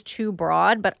mean, this is too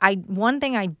broad, but one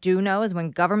thing I do know is when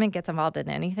government gets involved in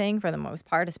anything, for the most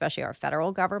part, especially our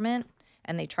federal government,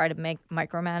 and they try to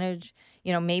micromanage,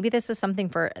 maybe this is something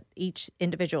for each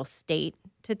individual state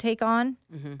to take on,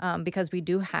 because we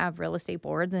do have real estate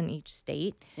boards in each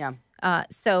state. Yeah.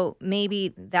 So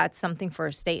maybe that's something for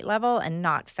a state level and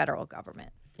not federal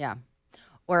government. Yeah.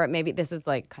 Or maybe this is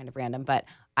like kind of random, but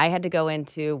I had to go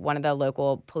into one of the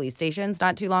local police stations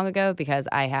not too long ago because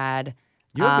I had...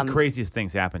 You have the craziest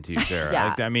things happen to you, Sarah. Yeah.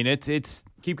 Like, I mean, it's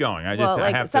keep going.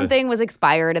 Something was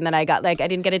expired, and then I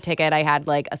didn't get a ticket. I had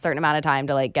like a certain amount of time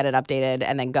to like get it updated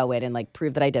and then go in and like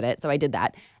prove that I did it. So I did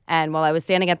that. And while I was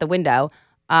standing at the window,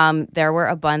 there were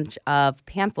a bunch of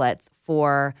pamphlets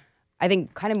for, I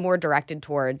think, kind of more directed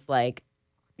towards like,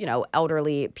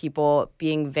 elderly people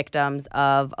being victims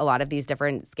of a lot of these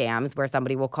different scams where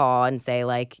somebody will call and say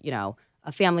like,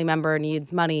 a family member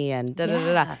needs money and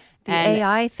da-da-da-da. The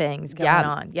AI things going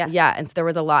on. Yes. Yeah. And so there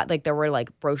was a lot, like there were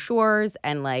like brochures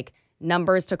and like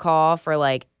numbers to call for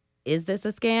like, is this a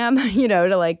scam?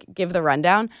 To like give the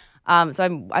rundown.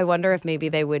 So I wonder if maybe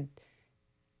they would,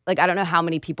 like, I don't know how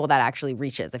many people that actually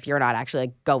reaches if you're not actually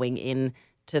like going in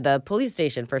to the police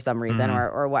station for some reason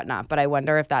or whatnot. But I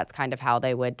wonder if that's kind of how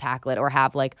they would tackle it, or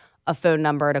have like a phone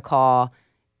number to call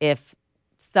if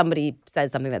somebody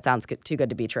says something that sounds too good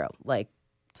to be true, like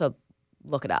to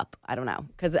look it up. I don't know.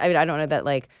 Because I don't know that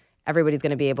like everybody's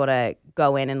going to be able to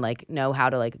go in and like know how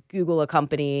to like Google a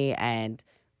company and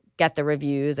get the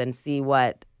reviews and see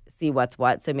what's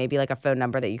what. So maybe like a phone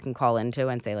number that you can call into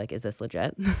and say like, is this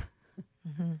legit?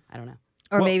 I don't know.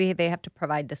 Or maybe they have to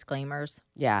provide disclaimers.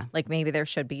 Yeah. Like maybe there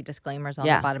should be disclaimers on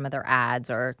the bottom of their ads,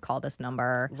 or call this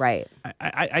number. Right.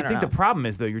 I think the problem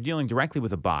is, though, you're dealing directly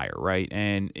with a buyer, right?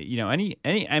 And, you know,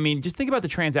 I mean, just think about the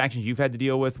transactions you've had to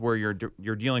deal with where you're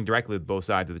dealing directly with both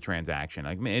sides of the transaction.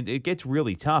 I mean, it gets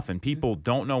really tough, and people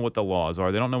don't know what the laws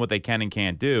are. They don't know what they can and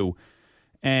can't do.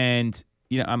 And,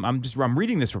 you know, I'm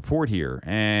reading this report here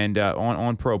and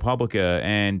on ProPublica,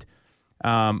 and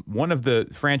one of the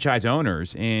franchise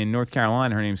owners in North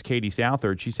Carolina, her name's Katie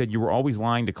Southard, she said, you were always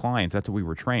lying to clients. That's what we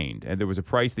were trained. And there was a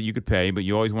price that you could pay, but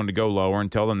you always wanted to go lower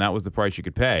and tell them that was the price you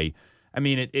could pay. I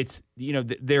mean, it's, you know,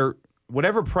 they're,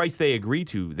 whatever price they agree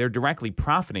to, they're directly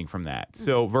profiting from that.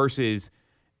 So versus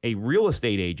a real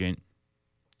estate agent,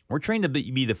 we're trained to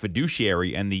be the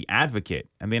fiduciary and the advocate.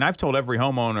 I mean, I've told every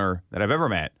homeowner that I've ever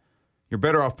met, you're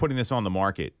better off putting this on the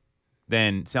market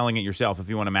than selling it yourself if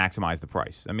you want to maximize the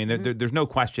price. I mean, there's no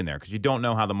question there, because you don't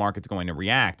know how the market's going to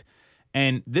react.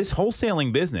 And this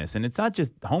wholesaling business, and it's not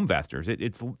just home investors,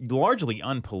 it's largely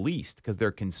unpoliced because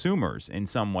they're consumers in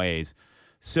some ways.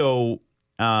 So,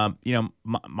 you know,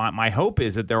 my hope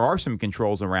is that there are some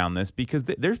controls around this, because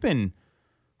there's been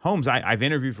homes I've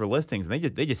interviewed for listings, and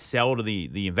they just sell to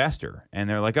the investor, and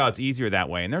they're like, oh, it's easier that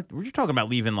way. And we're just talking about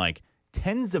leaving like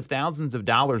tens of thousands of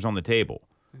dollars on the table.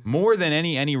 More than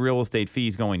any real estate fee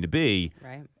is going to be,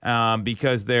 right?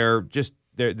 Because they're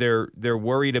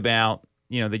worried about,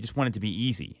 you know, they just want it to be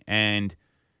easy. And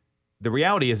the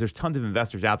reality is, there's tons of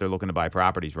investors out there looking to buy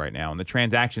properties right now, and the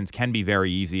transactions can be very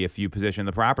easy if you position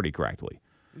the property correctly.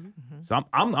 So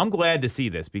I'm glad to see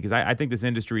this, because I think this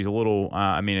industry is a little,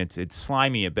 I mean, it's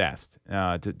slimy at best,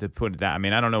 to put it that. I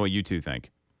mean, I don't know what you two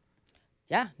think.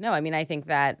 Yeah, no, I mean, I think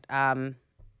that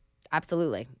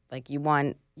absolutely, like you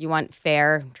want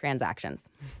fair transactions.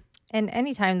 And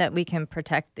anytime that we can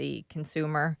protect the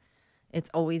consumer, it's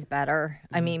always better.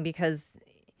 I mean, because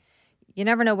you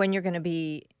never know when you're going to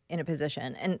be in a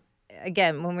position. And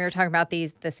again, when we were talking about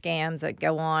the scams that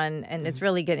go on, and it's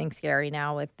really getting scary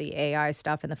now with the AI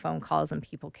stuff and the phone calls, and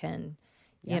people can,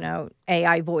 you know,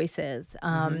 AI voices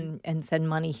and send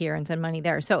money here and send money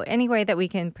there. So any way that we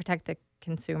can protect the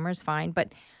consumer is fine.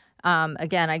 But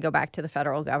again, I go back to the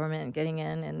federal government getting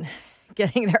in and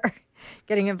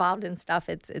getting involved in stuff.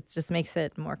 It just makes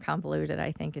it more convoluted,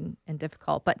 I think, and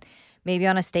difficult. But maybe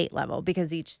on a state level,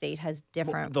 because each state has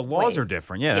different the laws ways. are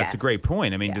different. Yeah, that's a great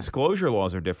point. I mean, disclosure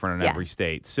laws are different in every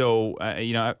state. So,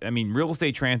 you know, I mean, real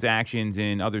estate transactions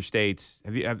in other states.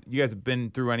 Have you guys been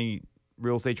through any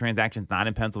real estate transactions not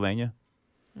in Pennsylvania?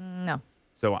 No.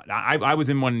 So I was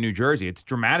in one in New Jersey. It's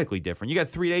dramatically different. You got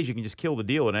 3 days. You can just kill the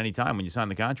deal at any time when you sign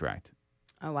the contract.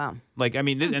 Oh, wow. Like, I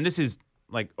mean, and this is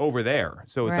like over there.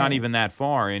 So it's not even that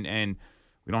far. And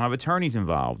we don't have attorneys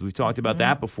involved. We've talked about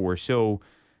that before. So,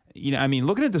 you know, I mean,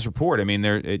 looking at this report, I mean,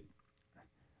 this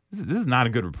is not a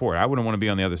good report. I wouldn't want to be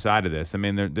on the other side of this. I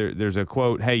mean, there's a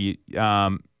quote, hey,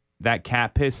 that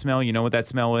cat piss smell, you know what that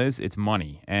smell is? It's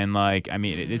money. And like, I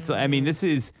mean, this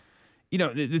is, you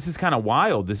know, this is kind of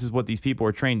wild. This is what these people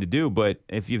are trained to do. But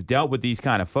if you've dealt with these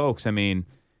kind of folks, I mean,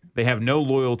 they have no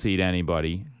loyalty to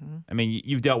anybody. I mean,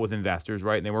 you've dealt with investors,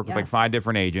 right? And they work with like 5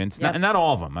 different agents, and not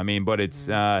all of them. I mean, but it's,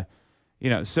 you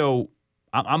know, so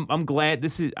I'm glad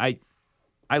this is, I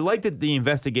like that the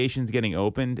investigation's getting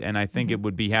opened, and I think it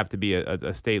would have to be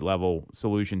a state level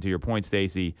solution, to your point,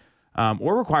 Stacey,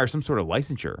 or require some sort of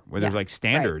licensure where there's like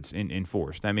standards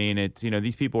enforced. I mean, it's, you know,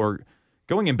 these people are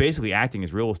going and basically acting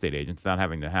as real estate agents without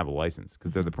having to have a license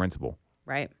because they're the principal.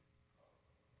 Right.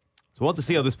 So we'll have to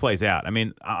see how this plays out. I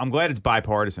mean, I'm glad it's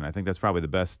bipartisan. I think that's probably the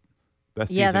best piece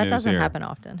Yeah, of that news doesn't here. happen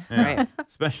often. Right.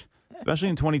 Especially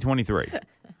in 2023.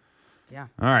 Yeah.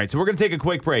 All right, so we're going to take a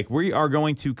quick break. We are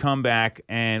going to come back,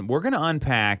 and we're going to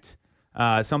unpack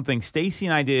something Stacey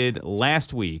and I did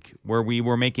last week, where we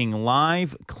were making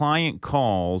live client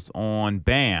calls on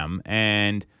BAM,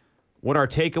 and what our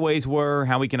takeaways were,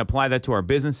 how we can apply that to our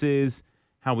businesses,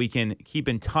 how we can keep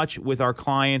in touch with our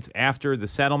clients after the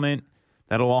settlement.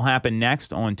 That'll all happen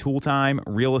next on Toole Time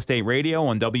Real Estate Radio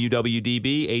on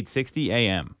WWDB 860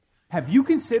 AM. Have you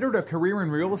considered a career in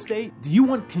real estate? Do you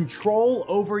want control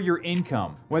over your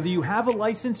income? Whether you have a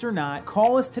license or not,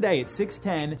 call us today at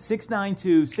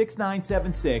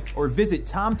 610-692-6976 or visit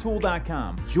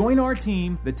TomToole.com. Join our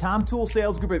team, the Tom Toole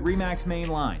Sales Group at RE/MAX Main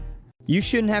Line. You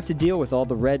shouldn't have to deal with all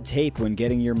the red tape when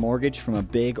getting your mortgage from a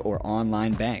big or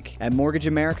online bank. At Mortgage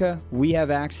America, we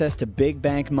have access to big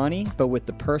bank money, but with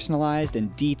the personalized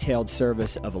and detailed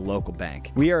service of a local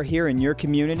bank. We are here in your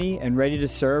community and ready to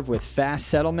serve with fast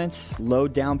settlements, low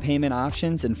down payment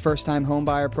options, and first-time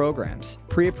homebuyer programs.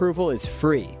 Pre-approval is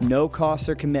free, no costs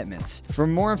or commitments. For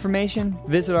more information,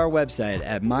 visit our website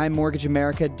at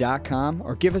mymortgageamerica.com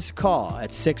or give us a call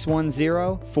at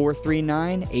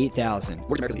 610-439-8000.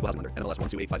 Mortgage America's equal housing lender. NMLS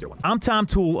 128501. I'm Tom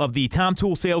Toole of the Tom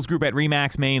Toole Sales Group at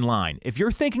RE/MAX Main Line. If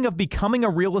you're thinking of becoming a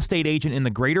real estate agent in the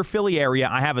greater Philly area,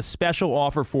 I have a special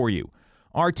offer for you.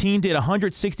 Our team did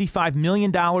 $165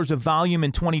 million of volume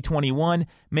in 2021,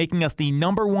 making us the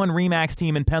 #1 RE/MAX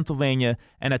team in Pennsylvania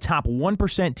and a top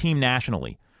 1% team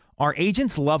nationally. Our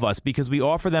agents love us because we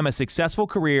offer them a successful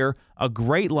career, a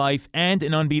great life, and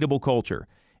an unbeatable culture.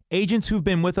 Agents who've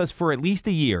been with us for at least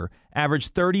a year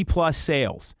average 30-plus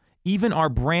sales. Even our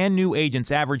brand new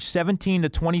agents average 17 to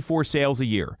 24 sales a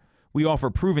year. We offer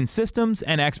proven systems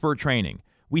and expert training.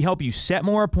 We help you set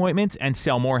more appointments and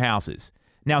sell more houses.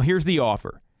 Now here's the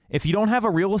offer. If you don't have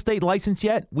a real estate license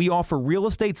yet, we offer real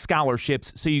estate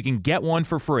scholarships so you can get one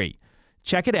for free.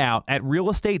 Check it out at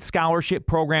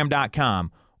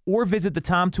realestateScholarshipProgram.com or visit the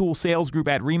Tom Toole Sales Group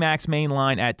at RE/MAX Main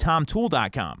Line at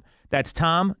TomToole.com. That's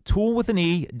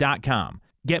TomToole.com.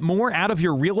 Get more out of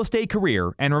your real estate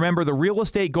career, and remember the real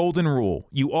estate golden rule.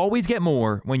 You always get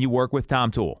more when you work with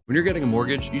Tom Toole. When you're getting a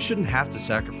mortgage, you shouldn't have to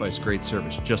sacrifice great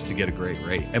service just to get a great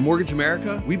rate. At Mortgage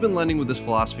America, we've been lending with this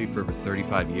philosophy for over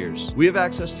 35 years. We have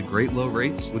access to great low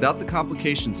rates without the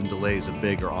complications and delays of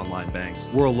big or online banks.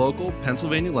 We're a local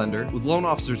Pennsylvania lender with loan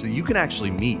officers that you can actually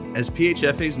meet. As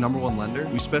PHFA's #1 lender,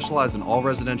 we specialize in all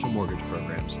residential mortgage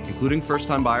programs, including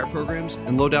first-time buyer programs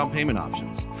and low down payment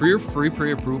options. For your free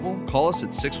pre-approval, call us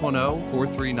at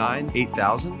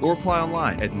 610-439-8000 or apply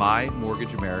online at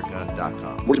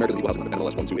mymortgageamerica.com. Mortgage America's equal housing lender.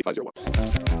 NMLS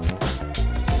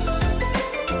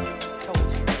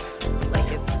 128501.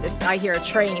 Like I hear a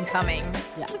train coming.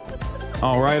 Yeah.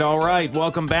 All right.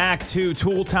 Welcome back to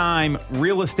Toole Time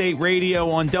Real Estate Radio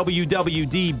on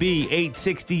WWDB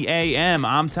 860 AM.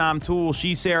 I'm Tom Toole.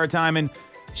 She's Sarah Timon.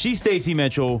 She's Stacy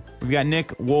Mitchell. We've got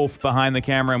Nick Wolf behind the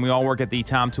camera, and we all work at the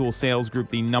Tom Toole Sales Group,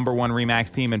 the #1 RE/MAX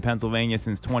team in Pennsylvania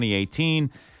since 2018.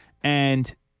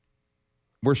 And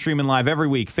we're streaming live every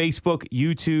week. Facebook,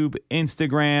 YouTube,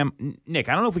 Instagram. Nick,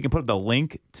 I don't know if we can put up the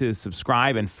link to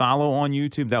subscribe and follow on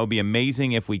YouTube. That would be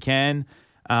amazing if we can.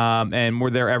 And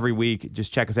we're there every week.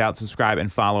 Just check us out, subscribe, and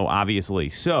follow, obviously.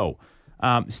 So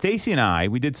Stacy and I,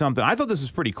 we did something. I thought this was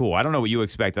pretty cool. I don't know what you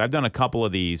expected. I've done a couple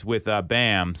of these with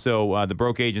BAM, so the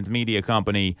Broke Agents Media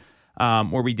Company,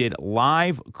 where we did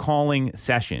live calling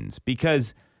sessions.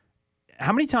 Because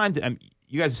how many times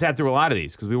you guys sat through a lot of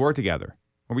these because we work together,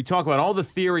 where we talk about all the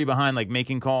theory behind like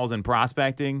making calls and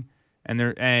prospecting,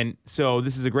 and so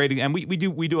this is a great, and we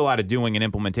do a lot of doing and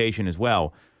implementation as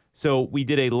well. So we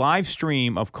did a live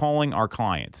stream of calling our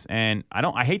clients, and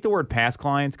I hate the word past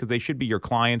clients because they should be your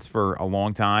clients for a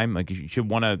long time. Like you should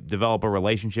want to develop a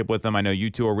relationship with them. I know you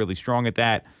two are really strong at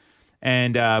that.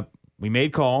 And we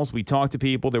made calls, we talked to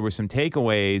people. There were some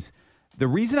takeaways. The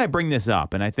reason I bring this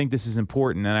up, and I think this is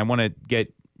important, and I want to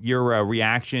get your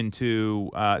reaction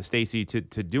to Stacy to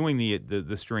doing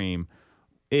the stream,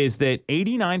 is that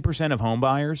 89% of home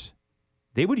buyers,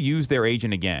 they would use their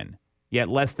agent again. Yet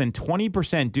less than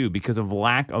 20% do because of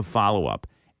lack of follow-up.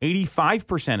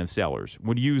 85% of sellers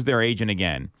would use their agent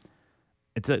again.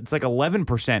 It's like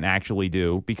 11% actually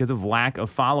do because of lack of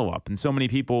follow-up. And so many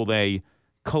people, they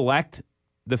collect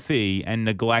the fee and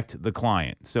neglect the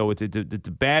client. So it's a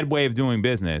bad way of doing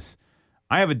business.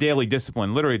 I have a daily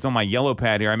discipline. Literally, it's on my yellow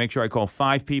pad here. I make sure I call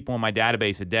 5 people in my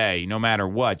database a day, no matter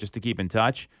what, just to keep in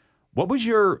touch. What was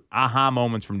your aha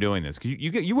moments from doing this? Because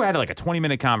you had like a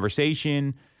 20-minute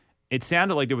conversation. It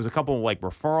sounded like there was a couple of like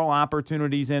referral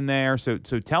opportunities in there. So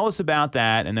tell us about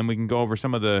that, and then we can go over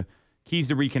some of the keys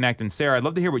to reconnect. And Sarah, I'd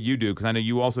love to hear what you do because I know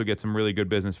you also get some really good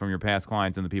business from your past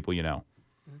clients and the people you know.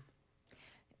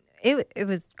 It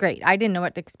was great. I didn't know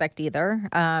what to expect either,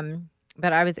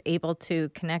 but I was able to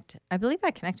connect. I believe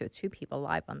I connected with 2 people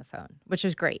live on the phone, which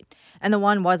was great. And the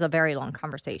one was a very long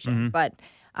conversation, but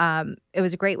it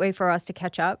was a great way for us to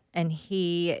catch up. And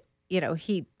he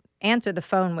answered the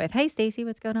phone with, "Hey, Stacy,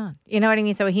 what's going on?" You know what I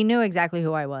mean? So he knew exactly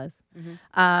who I was.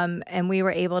 And we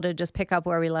were able to just pick up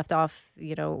where we left off,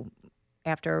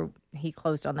 after he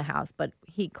closed on the house. But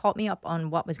he caught me up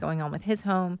on what was going on with his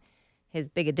home, his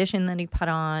big addition that he put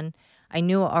on. I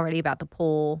knew already about the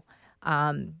pool.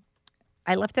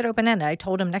 I left it open-ended. I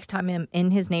told him next time I'm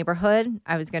in his neighborhood,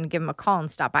 I was going to give him a call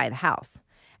and stop by the house.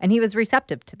 And he was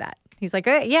receptive to that. He's like,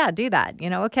 oh, yeah, do that.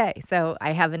 Okay. So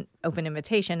I have an open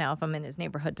invitation now if I'm in his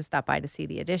neighborhood to stop by to see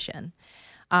the addition.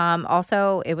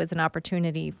 Also, it was an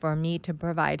opportunity for me to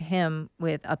provide him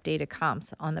with updated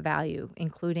comps on the value,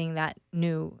 including that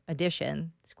new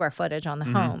addition, square footage on the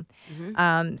home.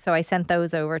 So I sent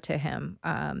those over to him.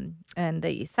 And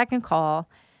the second call,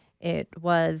 it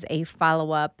was a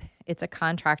follow-up. It's a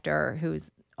contractor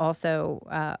who's also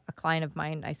a client of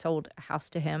mine. I sold a house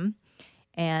to him.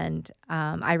 And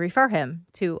I refer him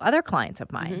to other clients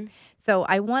of mine. So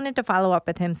I wanted to follow up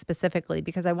with him specifically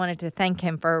because I wanted to thank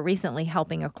him for recently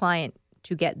helping a client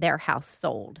to get their house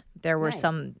sold. There were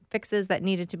some fixes that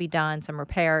needed to be done, some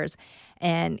repairs,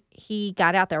 and he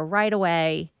got out there right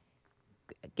away,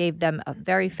 gave them a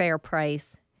very fair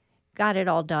price, got it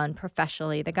all done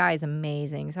professionally. The guy is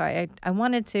amazing. So I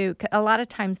wanted to, a lot of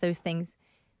times those things,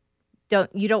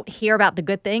 you don't hear about the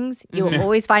good things. You will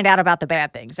always find out about the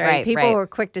bad things, right? People were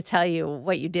quick to tell you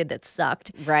what you did that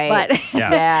sucked. Right. But,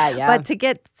 yeah. But to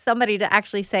get somebody to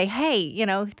actually say, hey,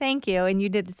 thank you, and you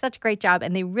did such a great job,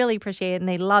 and they really appreciate it, and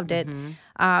they loved it.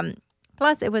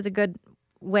 Plus, it was a good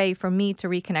way for me to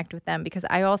reconnect with them because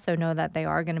I also know that they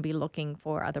are going to be looking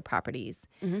for other properties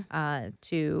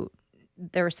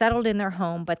they're settled in their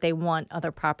home, but they want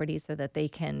other properties so that they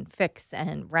can fix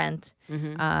and rent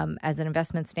as an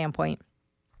investment standpoint.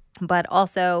 But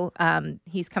also,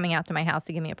 he's coming out to my house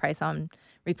to give me a price on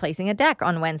replacing a deck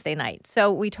on Wednesday night.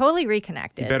 So we totally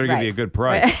reconnected. He better give you a good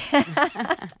price.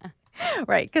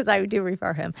 Right, because I do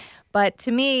refer him. But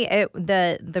to me,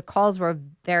 the calls were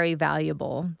very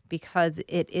valuable because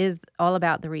it is all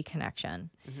about the reconnection.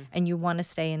 And you want to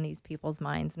stay in these people's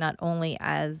minds, not only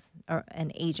as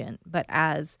an agent, but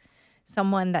as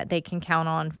someone that they can count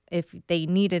on. If they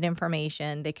needed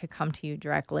information, they could come to you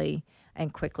directly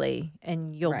and quickly,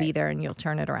 and you'll be there and you'll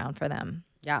turn it around for them.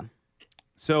 Yeah.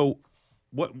 So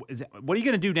what are you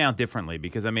going to do now differently?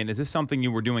 Because, is this something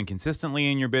you were doing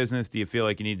consistently in your business? Do you feel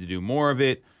like you need to do more of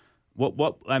it?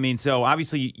 So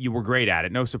obviously you were great at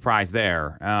it. No surprise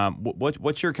there.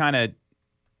 What's your kind of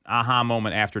aha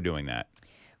moment after doing that?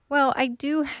 Well, I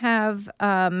do have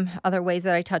other ways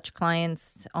that I touch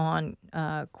clients on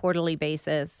a quarterly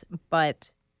basis, but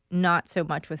not so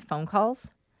much with phone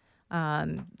calls.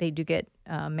 They do get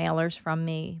mailers from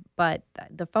me, but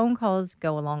the phone calls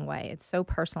go a long way. It's so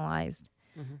personalized.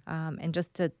 And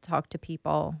just to talk to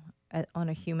people on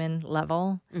a human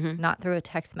level, not through a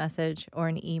text message or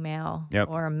an email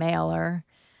or a mailer.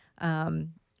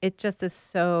 It just is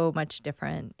so much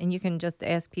different. And you can just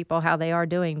ask people how they are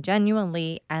doing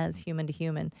genuinely as human to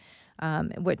human,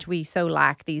 which we so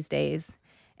lack these days.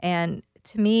 And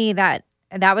to me, that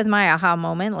was my aha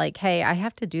moment. Like, hey, I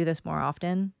have to do this more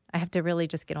often. I have to really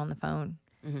just get on the phone.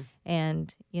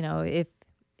 And,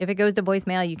 if it goes to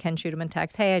voicemail, you can shoot them a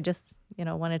text. Hey, I just,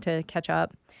 wanted to catch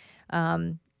up.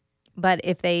 But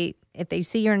if they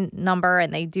see your number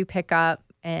and they do pick up,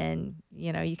 and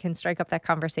you can strike up that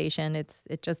conversation, it's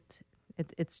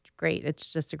great.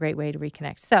 It's just a great way to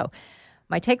reconnect. So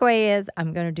my takeaway is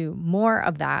I'm going to do more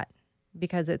of that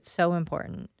because it's so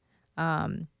important,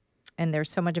 and there's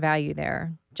so much value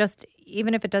there. Just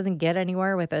even if it doesn't get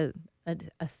anywhere with a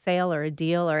sale or a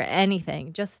deal or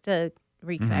anything, just to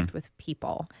reconnect with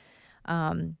people.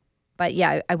 But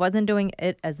yeah, I wasn't doing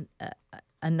it as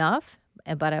enough,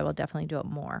 but I will definitely do it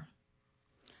more.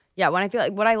 Yeah, when I feel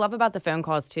like what I love about the phone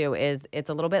calls too is it's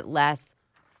a little bit less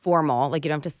formal. Like you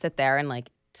don't have to sit there and like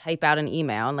type out an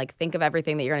email and like think of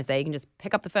everything that you're going to say. You can just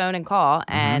pick up the phone and call.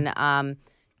 And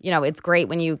it's great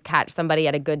when you catch somebody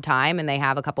at a good time and they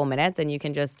have a couple minutes and you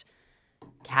can just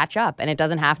catch up. And it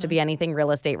doesn't have to be anything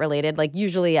real estate related. Like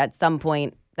usually at some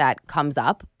point that comes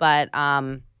up. But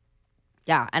and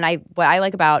what I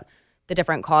like about the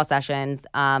different call sessions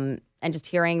and just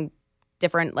hearing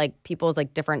different people's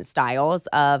different styles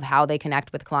of how they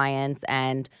connect with clients,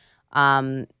 and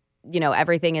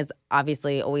everything is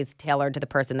obviously always tailored to the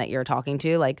person that you're talking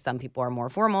to. Like some people are more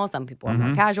formal, some people are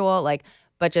more casual,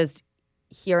 but just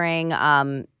hearing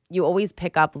you always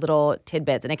pick up little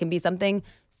tidbits, and it can be something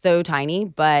so tiny,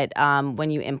 but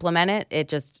when you implement it, it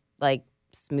just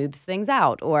smooths things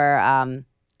out. Or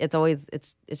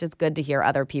it's just good to hear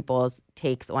other people's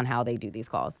takes on how they do these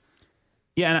calls.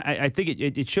 Yeah, and I think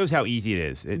it shows how easy it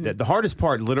is. The hardest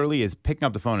part literally is picking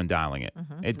up the phone and dialing it.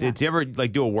 It's you ever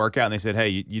do a workout and they said,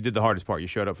 hey, you did the hardest part. You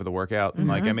showed up for the workout.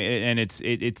 And it's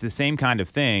the same kind of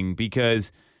thing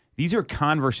because these are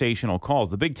conversational calls.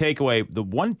 The big takeaway, the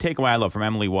one takeaway I love from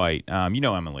Emily White,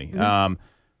 Emily.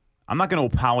 I'm not going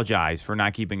to apologize for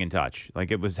not keeping in touch.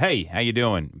 Like, it was, hey, how you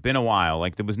doing? Been a while.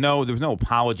 Like, there was no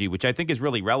apology, which I think is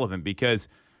really relevant because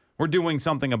we're doing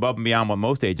something above and beyond what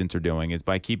most agents are doing is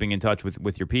by keeping in touch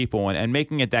with your people and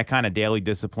making it that kind of daily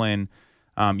discipline,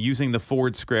 using the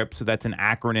Ford script. So that's an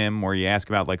acronym where you ask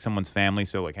about like someone's family.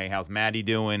 So like, hey, how's Maddie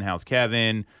doing? How's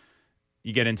Kevin?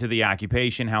 You get into the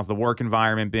occupation. How's the work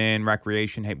environment been?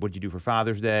 Recreation. Hey, what'd you do for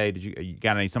Father's Day? You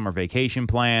got any summer vacation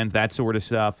plans? That sort of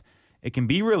stuff. It can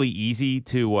be really easy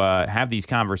to have these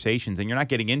conversations, and you're not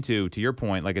getting into, to your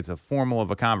point, like it's a formal of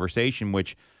a conversation,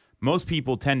 which most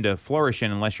people tend to flourish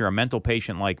in unless you're a mental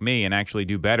patient like me and actually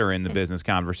do better in the business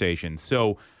conversation.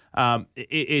 So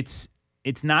it's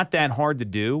not that hard to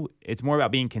do. It's more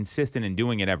about being consistent and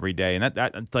doing it every day. And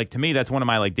that like to me, that's one of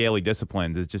my like daily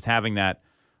disciplines is just having that.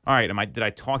 All right, did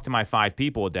I talk to my 5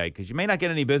 people a day? Because you may not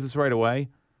get any business right away,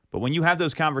 but when you have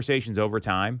those conversations over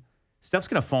time, stuff's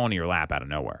going to fall into your lap out of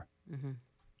nowhere. Mm-hmm.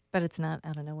 But it's not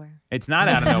out of nowhere. It's not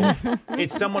out of nowhere.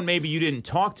 It's someone maybe you didn't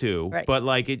talk to, right. But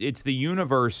like it's the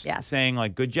universe saying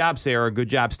like, good job, Sarah, good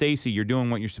job, Stacy, you're doing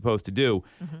what you're supposed to do.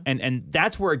 Mm-hmm. And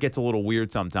that's where it gets a little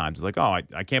weird sometimes. It's like, oh,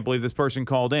 I can't believe this person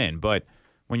called in. But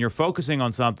when you're focusing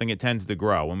on something, it tends to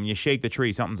grow. And when you shake the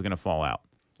tree, something's going to fall out.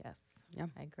 Yes. Yeah,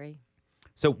 I agree.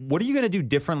 So what are you going to do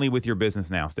differently with your business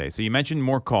now, Stacy? So you mentioned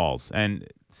more calls. And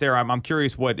Sarah, I'm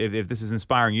curious if this is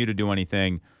inspiring you to do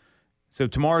anything. So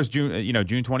tomorrow's June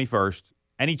 21st.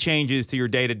 Any changes to your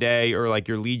day-to-day or like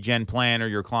your lead gen plan or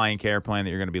your client care plan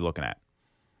that you're going to be looking at?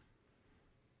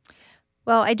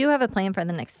 Well, I do have a plan for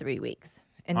the next 3 weeks.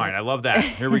 All right, I love that.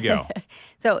 Here we go.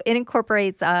 So it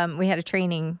incorporates, we had a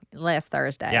training last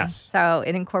Thursday. Yes. So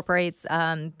it incorporates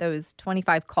those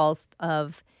 25 calls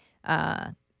of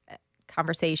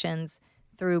conversations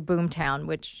through Boomtown,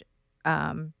 which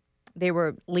they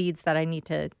were leads that I need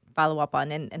to follow up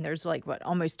on. And there's like,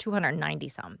 almost 290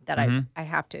 some that I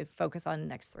have to focus on the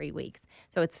next 3 weeks.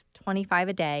 So it's 25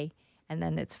 a day, and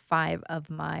then it's 5 of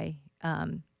my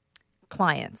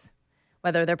clients,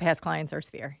 whether they're past clients or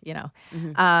Sphere,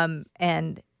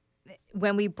 and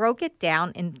when we broke it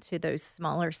down into those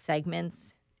smaller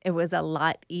segments, it was a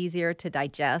lot easier to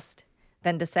digest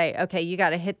than to say, okay, you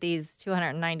got to hit these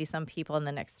 290 some people in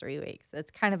the next 3 weeks.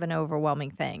 It's kind of an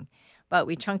overwhelming thing. But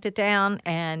we chunked it down,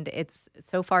 and it's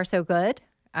so far so good.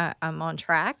 I'm on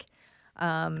track.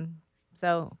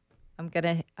 So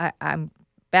I'm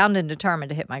bound and determined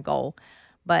to hit my goal.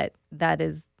 But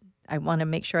I want to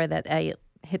make sure that I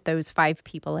hit those 5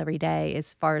 people every day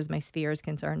as far as my Sphere is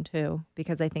concerned too,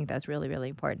 because I think that's really, really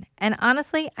important. And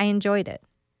honestly, I enjoyed it.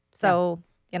 So,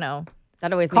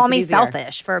 that always call makes it me easier.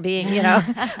 Selfish for being,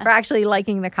 for actually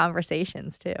liking the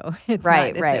conversations too. It's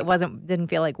right. It didn't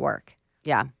feel like work.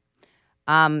 Yeah.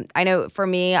 I know for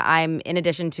me, I'm in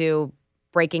addition to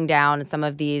breaking down some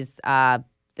of these, the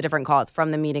different calls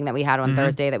from the meeting that we had on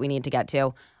Thursday that we need to get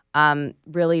to,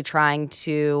 really trying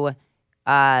to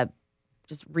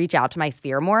just reach out to my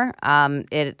Sphere more.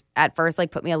 It at first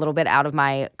put me a little bit out of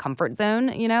my comfort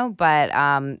zone, but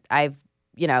I've,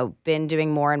 been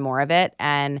doing more and more of it.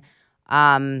 And,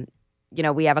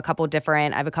 we have a couple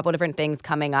different things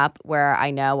coming up where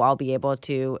I know I'll be able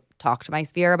to talk to my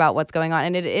Sphere about what's going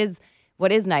on. And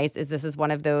what is nice is this is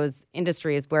one of those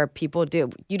industries where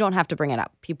you don't have to bring it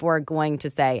up. People are going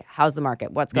to say, how's the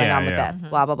market? What's going on with this?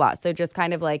 Blah, blah, blah. So just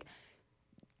kind of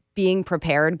being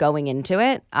prepared going into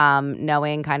it,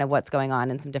 knowing kind of what's going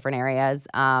on in some different areas,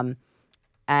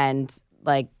 and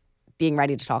being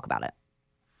ready to talk about it.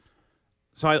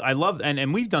 So I love,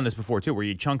 and we've done this before too, where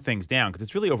you chunk things down because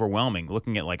it's really overwhelming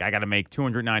looking at I got to make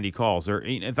 290 calls. Or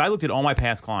if I looked at all my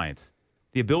past clients,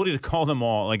 the ability to call them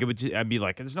all, I'd be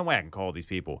like, there's no way I can call these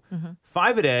people.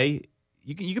 5 a day,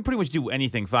 you can pretty much do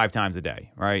anything 5 times a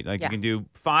day, right? You can do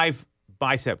 5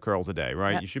 bicep curls a day,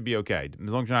 right? Yep. You should be okay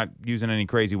as long as you're not using any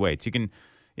crazy weights. You can,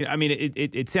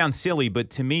 it sounds silly,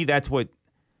 but to me, that's what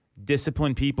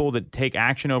disciplined people that take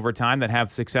action over time that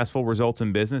have successful results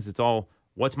in business. It's all,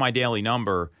 what's my daily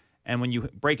number? And when you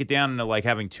break it down into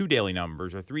having 2 daily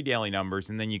numbers or 3 daily numbers,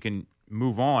 and then you can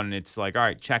move on, and it's all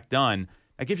right, check done.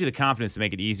 That gives you the confidence to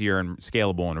make it easier and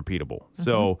scalable and repeatable.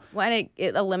 So when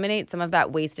it eliminates some of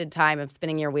that wasted time of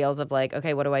spinning your wheels of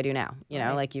okay, what do I do now?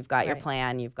 You've got your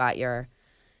plan, you've got your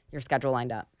schedule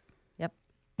lined up. Yep.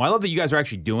 Well, I love that you guys are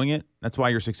actually doing it. That's why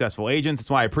you're successful agents. That's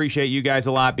why I appreciate you guys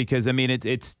a lot because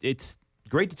it's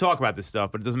great to talk about this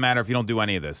stuff, but it doesn't matter if you don't do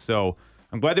any of this. So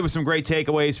I'm glad there was some great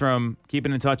takeaways from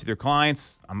keeping in touch with your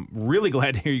clients. I'm really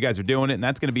glad to hear you guys are doing it, and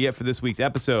that's going to be it for this week's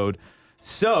episode.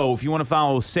 So if you want to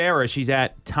follow Sarah, she's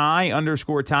at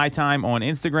Ty_Ty Time on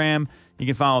Instagram. You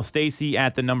can follow Stacy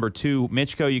at @2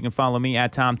 Mitchko. You can follow me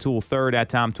at Tom Toole 3rd, at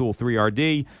Tom Toole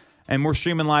 3RD. And we're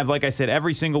streaming live, like I said,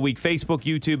 every single week. Facebook,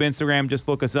 YouTube, Instagram. Just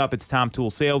look us up. It's Tom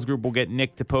Toole Sales Group. We'll get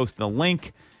Nick to post the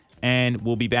link. And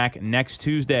we'll be back next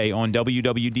Tuesday on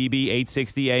WWDB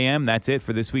 860 AM. That's it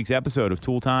for this week's episode of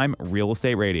Toole Time Real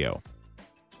Estate Radio.